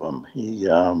supporter of him. He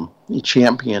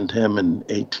championed him in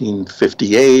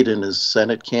 1858 in his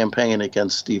Senate campaign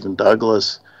against Stephen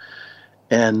Douglas.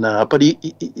 And but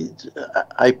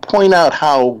I point out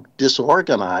how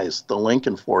disorganized the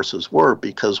Lincoln forces were,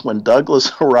 because when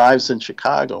Douglas arrives in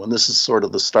Chicago, and this is sort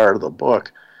of the start of the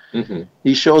book,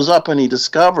 he shows up and he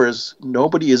discovers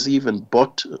nobody has even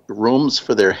booked rooms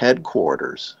for their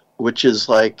headquarters, which is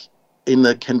like, in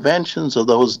the conventions of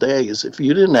those days, if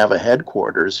you didn't have a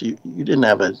headquarters, you didn't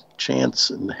have a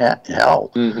chance in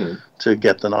hell to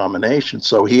get the nomination.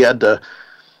 So he had to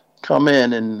come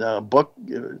in and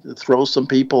throw some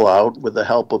people out with the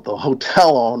help of the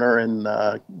hotel owner and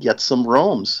get some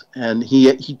rooms. And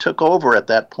he took over at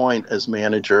that point as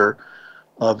manager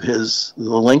of the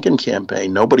Lincoln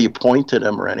campaign. Nobody appointed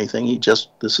him or anything.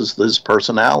 This is his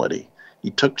personality.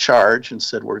 He took charge and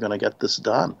said, we're going to get this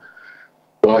done.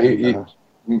 Well,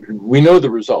 we know the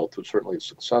result was certainly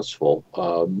successful.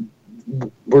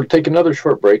 We'll take another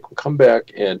short break. We'll come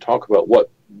back and talk about what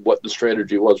the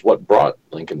strategy was, what brought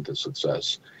Lincoln to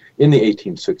success in the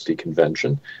 1860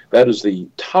 convention. That is the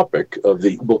topic of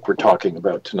the book we're talking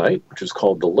about tonight, which is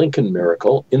called The Lincoln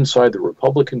Miracle, Inside the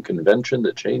Republican Convention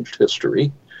That Changed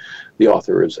History. The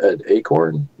author is Ed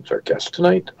Achorn. He's our guest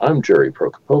tonight. I'm Jerry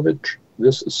Prokopovich.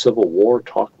 This is Civil War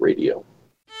Talk Radio.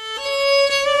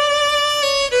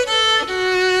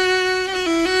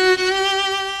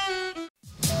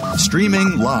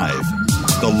 Streaming live,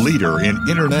 the leader in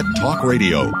Internet Talk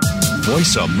Radio,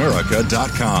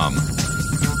 VoiceAmerica.com.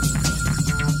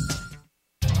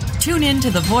 Tune in to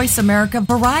the Voice America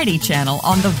Variety channel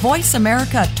on the Voice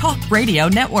America Talk Radio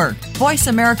Network. Voice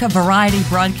America Variety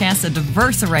broadcasts a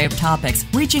diverse array of topics,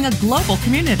 reaching a global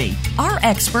community. Our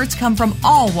experts come from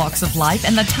all walks of life,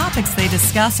 and the topics they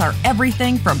discuss are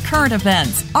everything from current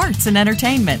events, arts and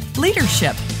entertainment,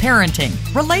 leadership, parenting,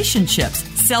 relationships,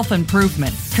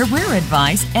 self-improvement, career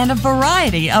advice, and a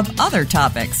variety of other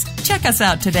topics. Check us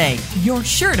out today. You're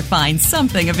sure to find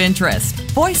something of interest.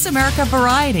 Voice America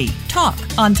Variety. Talk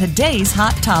on today's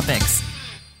hot topics.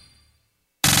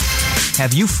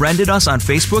 Have you friended us on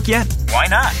Facebook yet? Why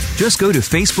not? Just go to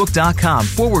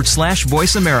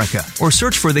facebook.com/Voice America or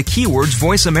search for the keywords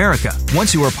Voice America.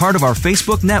 Once you are part of our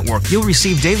Facebook network, you'll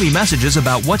receive daily messages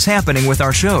about what's happening with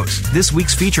our shows, this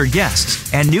week's featured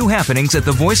guests, and new happenings at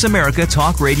the Voice America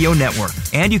Talk Radio Network.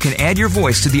 And you can add your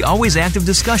voice to the always active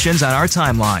discussions on our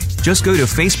timeline. Just go to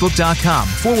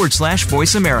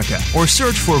facebook.com/Voice America or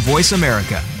search for Voice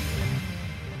America.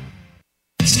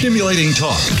 stimulating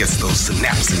talk. It gets those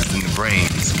synapses in the brain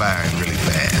firing really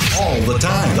fast. All the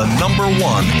time. The number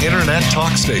one Internet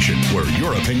talk station where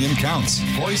your opinion counts.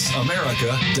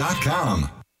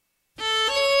 VoiceAmerica.com.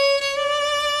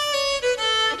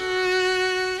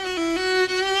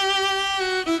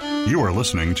 You are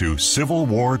listening to Civil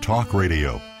War Talk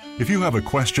Radio. If you have a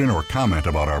question or comment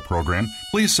about our program,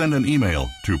 please send an email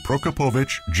to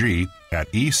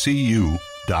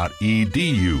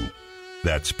prokopovic@ecu.edu.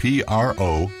 That's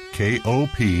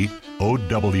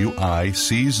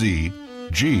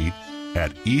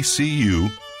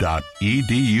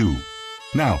PROKOPOWICG@ecu.edu.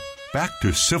 Now, back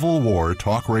to Civil War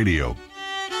Talk Radio.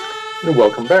 And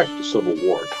welcome back to Civil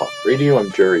War Talk Radio.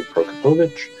 I'm Jerry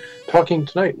Prokopovich, talking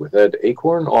tonight with Ed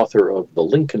Achorn, author of The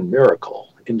Lincoln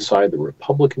Miracle, Inside the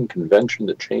Republican Convention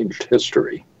That Changed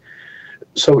History.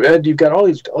 So, Ed, you've got all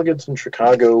these delegates in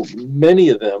Chicago. Many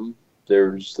of them,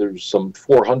 there's some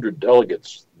 400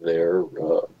 delegates there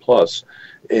plus,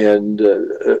 and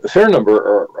a fair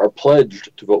number are pledged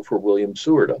to vote for William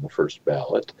Seward on the first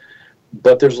ballot.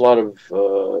 But there's a lot of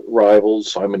rivals,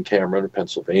 Simon Cameron of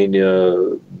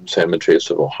Pennsylvania, Salmon Chase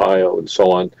of Ohio, and so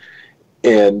on.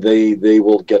 And they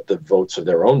will get the votes of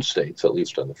their own states, at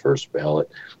least on the first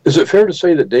ballot. Is it fair to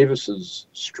say that Davis's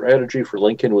strategy for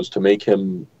Lincoln was to make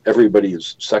him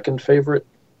everybody's second favorite?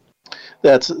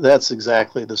 That's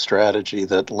exactly the strategy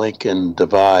that Lincoln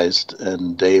devised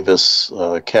and Davis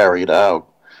carried out.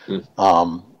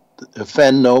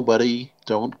 Offend nobody.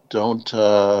 Don't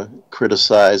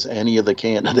criticize any of the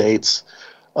candidates.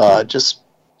 Just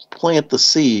plant the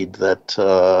seed that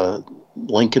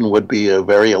Lincoln would be a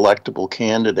very electable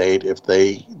candidate if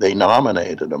they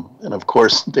nominated him. And of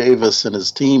course, Davis and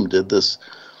his team did this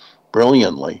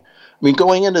brilliantly. I mean,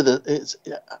 going into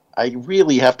I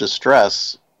really have to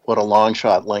stress what a long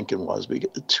shot Lincoln was.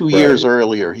 Because 2 years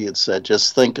earlier, he had said,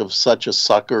 "Just think of such a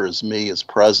sucker as me as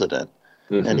president."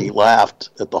 Mm-hmm. And he laughed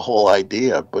at the whole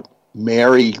idea. But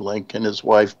Mary Lincoln, his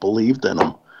wife, believed in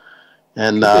him.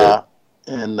 And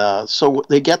so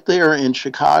they get there in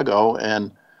Chicago,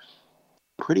 and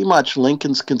pretty much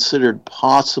Lincoln's considered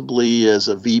possibly as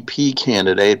a VP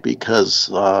candidate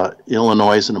because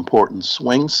Illinois is an important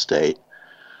swing state.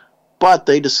 But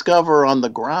they discover on the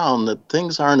ground that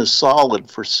things aren't as solid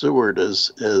for Seward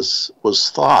as was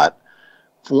thought.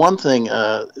 For one thing,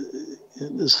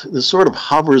 this sort of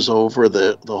hovers over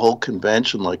the whole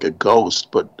convention like a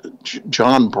ghost. But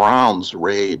John Brown's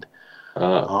raid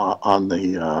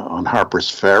on Harper's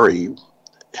Ferry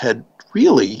had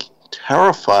really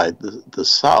terrified the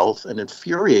South and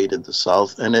infuriated the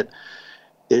South, and it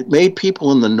made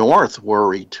people in the North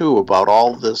worry too about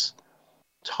all this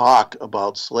talk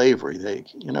about slavery.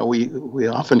 We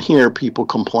often hear people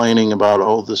complaining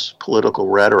about this political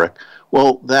rhetoric.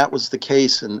 Well, that was the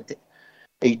case in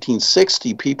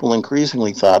 1860. People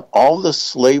increasingly thought all this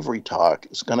slavery talk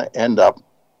is going to end up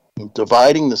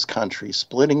dividing this country,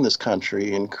 splitting this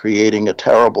country, and creating a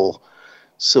terrible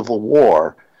civil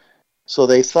war. So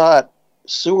they thought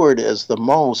Seward, as the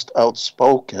most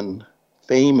outspoken,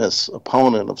 famous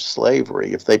opponent of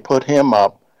slavery, if they put him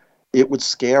up, it would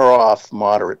scare off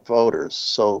moderate voters.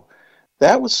 So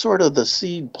that was sort of the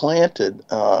seed planted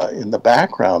in the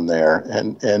background there.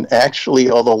 And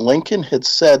actually, although Lincoln had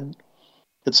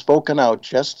spoken out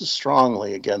just as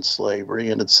strongly against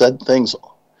slavery and had said things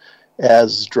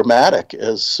as dramatic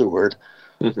as Seward,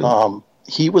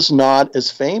 he was not as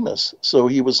famous. So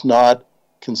he was not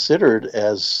considered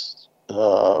as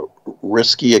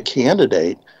risky a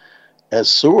candidate as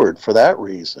Seward for that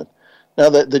reason. Now,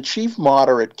 the chief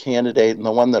moderate candidate and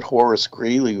the one that Horace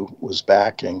Greeley was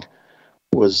backing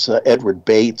was Edward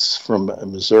Bates from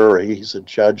Missouri. He's a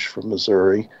judge from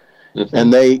Missouri.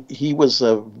 And he was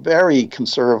a very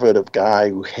conservative guy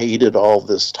who hated all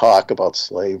this talk about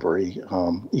slavery,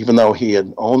 even though he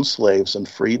had owned slaves and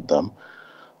freed them.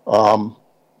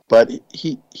 But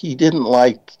he didn't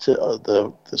like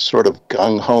the sort of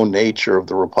gung-ho nature of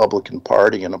the Republican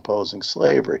Party in opposing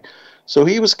slavery. So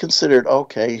he was considered,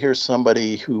 okay, here's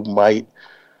somebody who might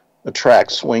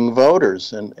attract swing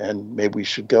voters, and maybe we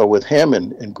should go with him.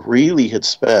 And Greeley had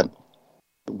spent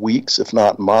weeks, if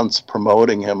not months,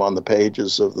 promoting him on the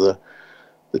pages of the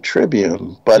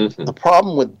Tribune. But the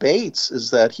problem with Bates is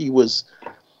that he was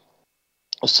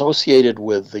associated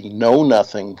with the Know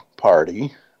Nothing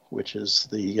Party, which is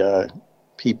the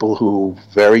people who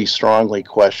very strongly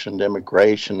questioned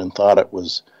immigration and thought it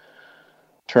was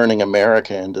turning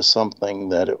America into something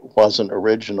that it wasn't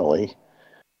originally.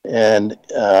 And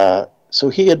so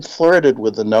he had flirted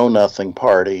with the Know Nothing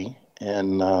Party,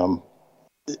 and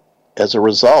as a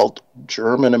result,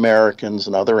 German Americans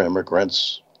and other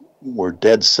immigrants were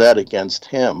dead set against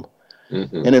him.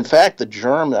 Mm-hmm. And in fact,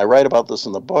 I write about this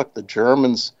in the book, the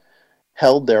Germans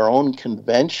held their own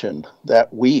convention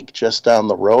that week just down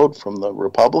the road from the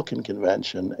Republican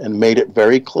convention and made it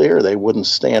very clear they wouldn't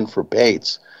stand for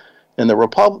Bates. And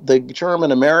the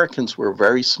German Americans were a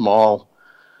very small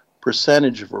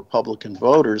percentage of Republican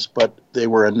voters, but they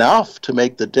were enough to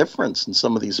make the difference in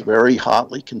some of these very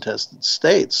hotly contested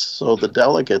states. So the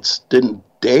delegates didn't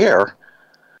dare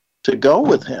to go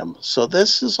with him. So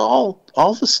this is all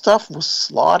the stuff was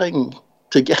slotting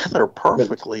together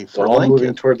perfectly for all Lincoln.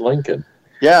 Moving toward Lincoln.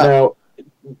 Yeah. Now,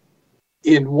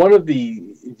 in one of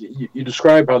you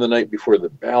describe how the night before the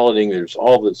balloting, there's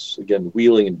all this, again,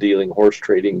 wheeling and dealing, horse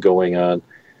trading going on.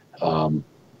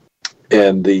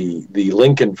 And the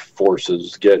Lincoln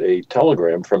forces get a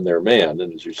telegram from their man.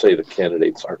 And as you say, the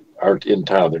candidates aren't in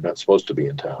town. They're not supposed to be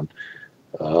in town.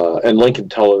 And Lincoln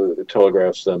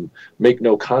telegraphs them, make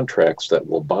no contracts that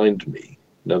will bind me.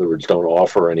 In other words, don't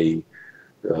offer any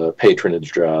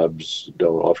patronage jobs,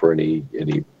 don't offer any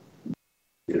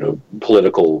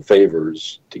political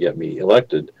favors to get me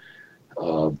elected.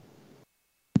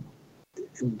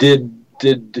 Did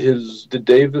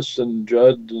Davis and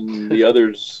Judd and the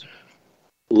others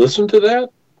listen to that?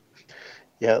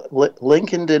 Yeah,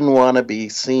 Lincoln didn't want to be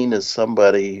seen as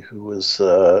somebody who was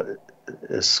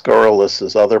as scurrilous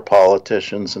as other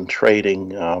politicians and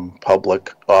trading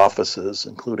public offices,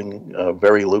 including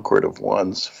very lucrative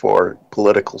ones, for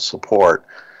political support.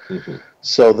 Mm-hmm.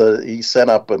 So he sent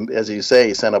up, as you say,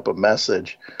 he sent up a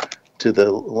message to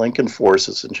the Lincoln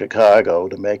forces in Chicago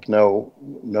to make no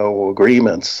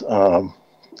agreements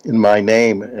in my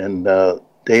name. And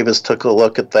Davis took a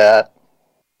look at that,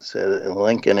 said,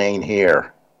 Lincoln ain't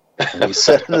here. And he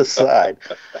set it aside.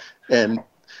 And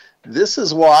this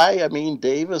is why,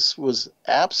 Davis was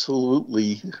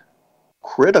absolutely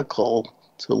critical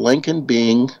to Lincoln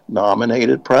being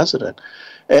nominated president.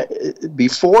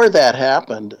 Before that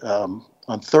happened,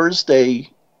 on Thursday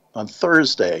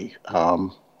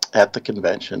at the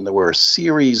convention, there were a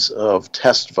series of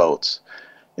test votes,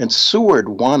 and Seward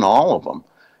won all of them.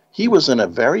 He was in a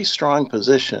very strong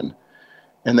position,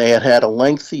 and they had a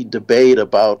lengthy debate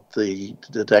about the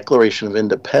Declaration of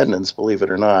Independence, believe it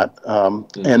or not,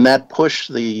 and that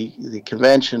pushed the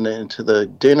convention into the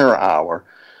dinner hour,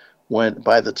 when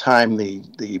by the time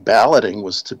the balloting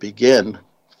was to begin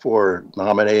for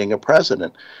nominating a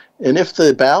president. And if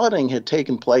the balloting had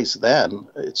taken place then,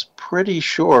 it's pretty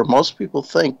sure, most people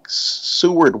think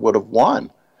Seward would have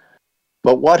won.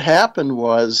 But what happened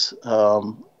was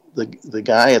the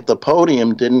guy at the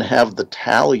podium didn't have the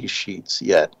tally sheets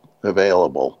yet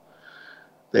available.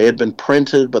 They had been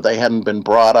printed, but they hadn't been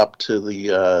brought up to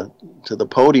the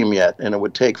podium yet, and it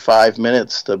would take 5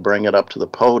 minutes to bring it up to the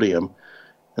podium.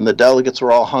 And the delegates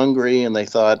were all hungry, and they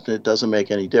thought it doesn't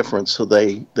make any difference, so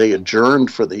they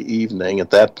adjourned for the evening at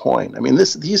that point.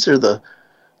 This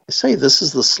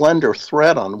is the slender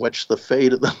thread on which the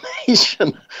fate of the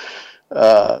nation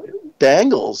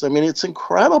dangles. It's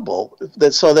incredible.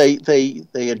 So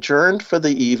they adjourned for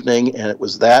the evening, and it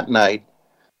was that night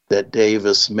that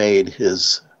Davis made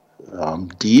his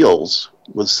deals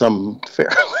with some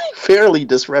fairly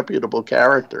disreputable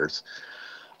characters.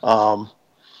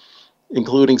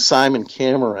 Including Simon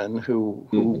Cameron,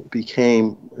 who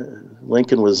became,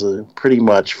 Lincoln was pretty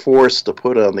much forced to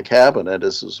put on the cabinet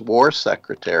as his war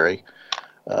secretary.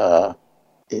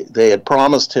 They had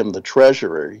promised him the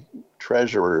treasury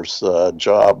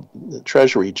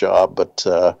job, but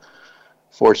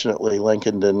fortunately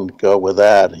Lincoln didn't go with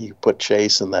that. He put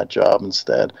Chase in that job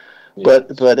instead. Yes.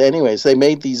 But anyways, they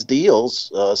made these deals,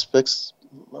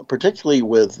 particularly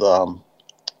with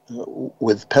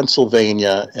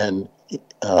Pennsylvania and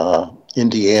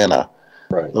Indiana.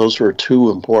 Right. Those were two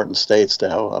important states to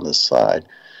have on this side,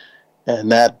 and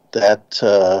that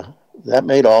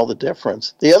made all the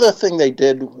difference. The other thing they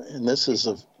did, and this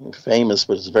is famous,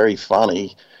 but it's very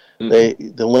funny.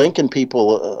 Mm-hmm. The Lincoln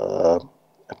people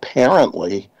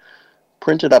apparently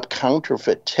printed up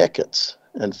counterfeit tickets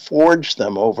and forged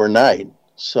them overnight,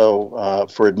 so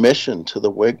for admission to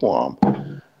the wigwam.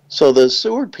 So the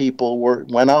Seward people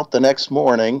went out the next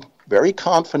morning, very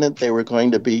confident their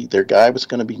guy was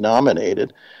going to be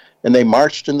nominated, and they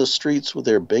marched in the streets with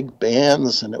their big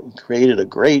bands, and it created a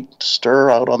great stir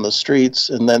out on the streets.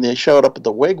 And then they showed up at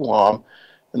the wigwam,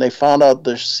 and they found out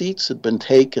their seats had been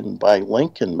taken by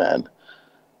Lincoln men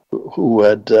who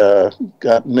had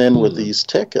gotten in with these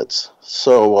tickets.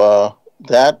 So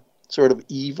that sort of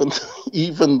even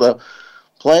the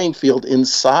playing field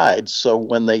inside. So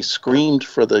when they screamed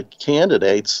for the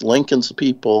candidates, Lincoln's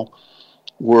people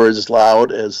were as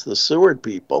loud as the Seward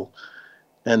people.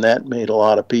 And that made a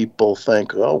lot of people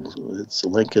think, oh, it's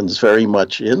Lincoln's very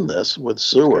much in this with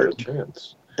Seward.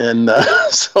 And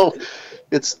so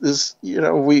it's this,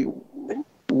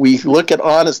 we look at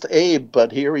Honest Abe,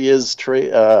 but here he is.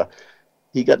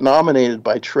 He got nominated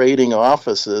by trading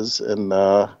offices and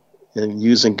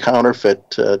using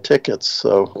counterfeit tickets.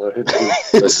 So,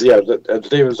 as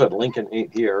David said, Lincoln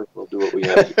ain't here. We'll do what we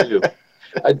have to do.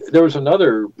 There was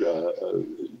another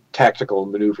tactical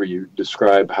maneuver you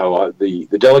describe, how the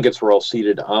delegates were all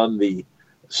seated on the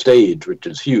stage, which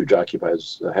is huge,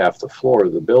 occupies half the floor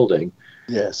of the building.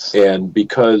 Yes. And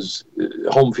because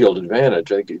home field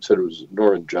advantage, I think he said it was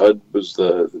Norman Judd was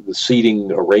the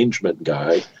seating arrangement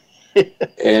guy.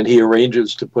 And he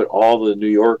arranges to put all the New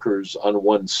Yorkers on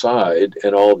one side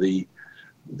and all the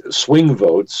swing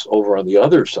votes over on the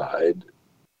other side,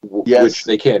 which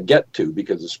they can't get to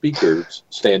because the speaker's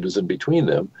stand is in between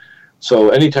them.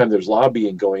 So anytime there's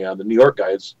lobbying going on, the New York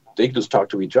guys, they just talk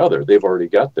to each other. They've already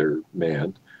got their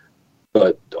man.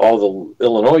 But all the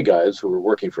Illinois guys who are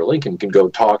working for Lincoln can go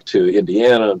talk to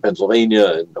Indiana and Pennsylvania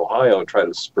and Ohio and try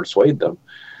to persuade them.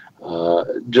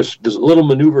 Just little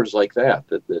maneuvers like that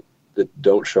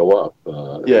don't show up.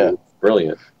 It's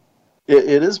brilliant.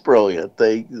 It is brilliant.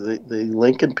 The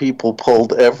Lincoln people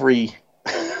pulled every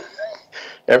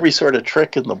sort of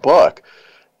trick in the book,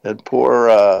 and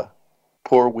poor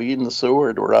Weed and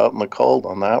Seward were out in the cold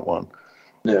on that one.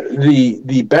 Yeah,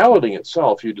 the balloting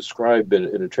itself you describe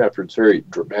in a chapter. It's very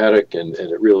dramatic, and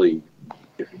it really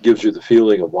gives you the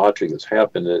feeling of watching this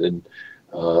happen. And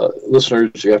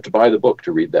listeners, you have to buy the book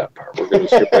to read that part. We're going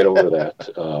to skip right over that.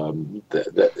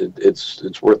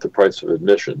 It's worth the price of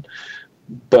admission.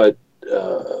 But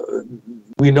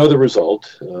we know the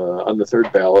result. On the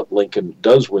third ballot, Lincoln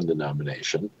does win the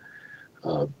nomination.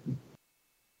 I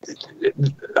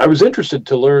was interested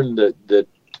to learn that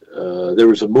there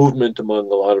was a movement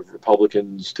among a lot of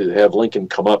Republicans to have Lincoln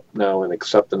come up now and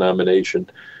accept the nomination,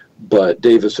 but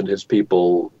Davis and his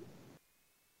people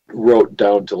wrote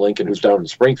down to Lincoln, who's down in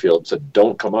Springfield, and said,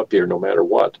 don't come up here no matter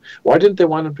what. Why didn't they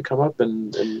want him to come up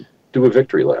and do a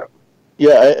victory lap?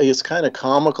 Yeah, it's kind of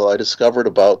comical. I discovered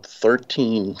about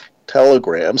 13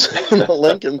 telegrams in the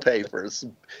Lincoln papers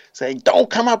saying, don't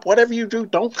come up, whatever you do,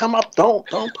 don't come up, don't.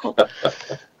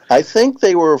 I think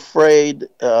they were afraid,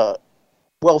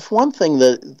 well, for one thing,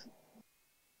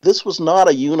 this was not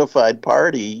a unified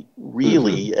party,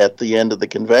 really, at the end of the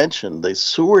convention. The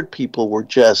Seward people were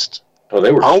just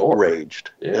they were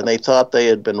outraged, and they thought they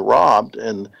had been robbed.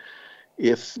 And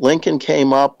if Lincoln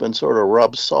came up and sort of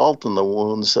rubbed salt in the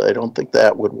wounds, I don't think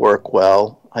that would work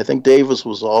well. I think Davis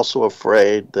was also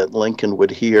afraid that Lincoln would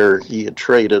hear he had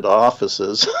traded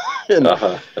offices, and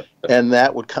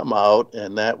that would come out,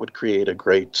 and that would create a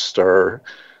great stir.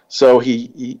 So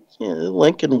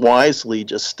Lincoln wisely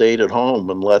just stayed at home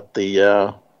and let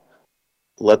the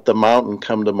mountain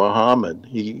come to Muhammad.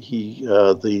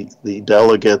 The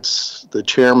delegates, the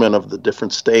chairman of the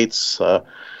different states,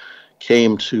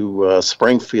 came to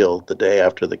Springfield the day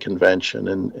after the convention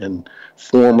and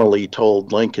formally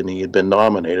told Lincoln he had been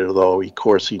nominated, although of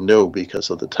course he knew because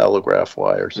of the telegraph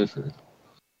wires. Mm-hmm.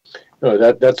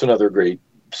 No, that's another great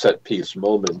set piece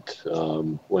moment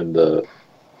when the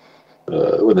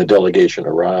delegation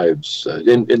arrives.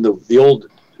 In the old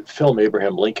film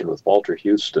Abraham Lincoln with Walter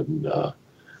Houston,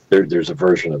 there's a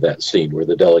version of that scene where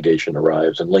the delegation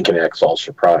arrives and Lincoln acts all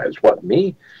surprised. What,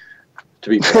 me? To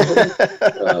be president?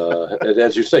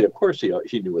 As you say, of course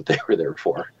he knew what they were there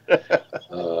for.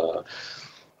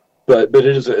 But it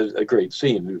is a great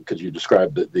scene because you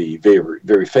described the very,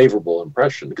 very favorable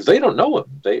impression because they don't know him.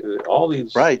 They don't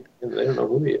know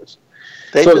who he is.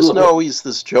 They just know he's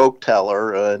this joke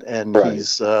teller, and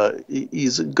he's a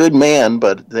good man,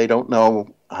 but they don't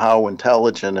know how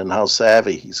intelligent and how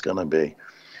savvy he's going to be.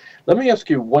 Let me ask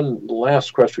you one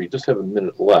last question. We just have a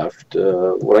minute left.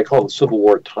 What I call the Civil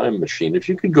War time machine. If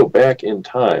you could go back in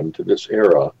time to this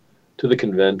era, to the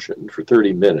convention for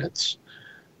 30 minutes,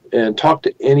 and talk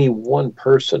to any one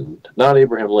person, not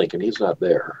Abraham Lincoln, he's not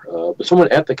there, but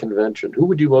someone at the convention, who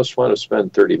would you most want to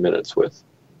spend 30 minutes with?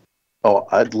 Oh,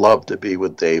 I'd love to be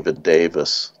with David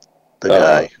Davis, the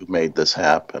guy who made this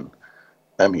happen.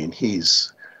 I mean,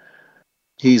 he's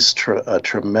a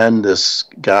tremendous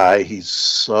guy. He's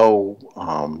so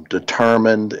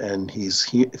determined, and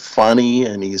he's funny,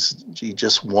 and he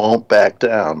just won't back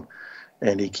down,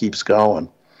 and he keeps going.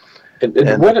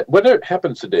 And what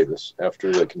happens to Davis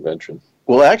after the convention?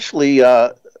 Well, actually,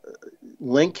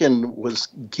 Lincoln was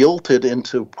guilted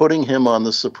into putting him on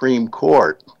the Supreme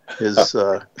Court.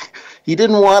 He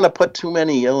didn't want to put too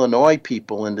many Illinois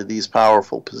people into these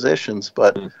powerful positions,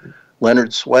 but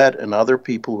Leonard Swett and other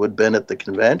people who had been at the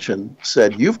convention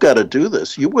said, "You've got to do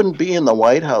this. You wouldn't be in the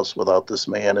White House without this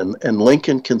man." And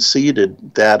Lincoln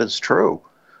conceded that is true.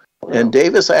 Wow. And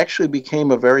Davis actually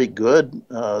became a very good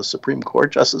Supreme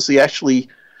Court justice. He actually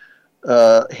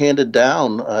handed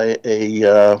down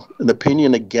an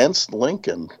opinion against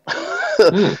Lincoln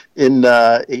in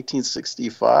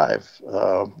 1865.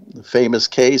 The famous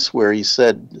case where he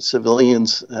said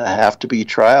civilians have to be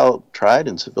tried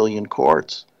in civilian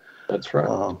courts. That's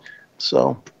right.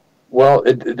 Well,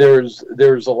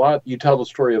 there's a lot. You tell the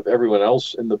story of everyone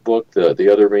else in the book,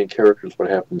 the other main characters, what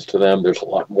happens to them. There's a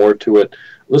lot more to it.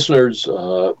 Listeners,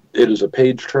 it is a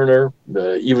page turner.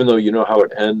 Even though you know how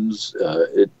it ends,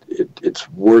 it's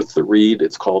worth the read.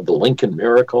 It's called The Lincoln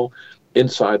Miracle: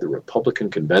 Inside the Republican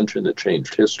Convention That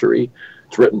Changed History.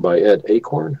 It's written by Ed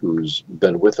Achorn, who's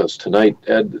been with us tonight.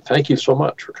 Ed, thank you so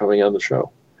much for coming on the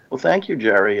show. Well, thank you,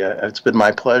 Jerry. It's been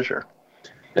my pleasure.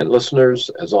 And listeners,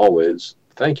 as always,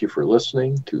 thank you for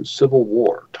listening to Civil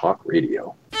War Talk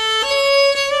Radio.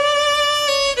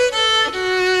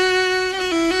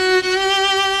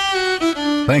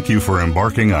 Thank you for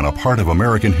embarking on a part of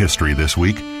American history this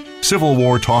week. Civil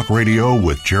War Talk Radio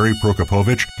with Jerry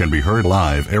Prokopovich can be heard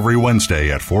live every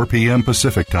Wednesday at 4 p.m.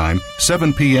 Pacific Time,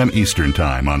 7 p.m. Eastern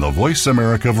Time on the Voice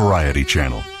America Variety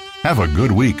Channel. Have a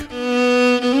good week.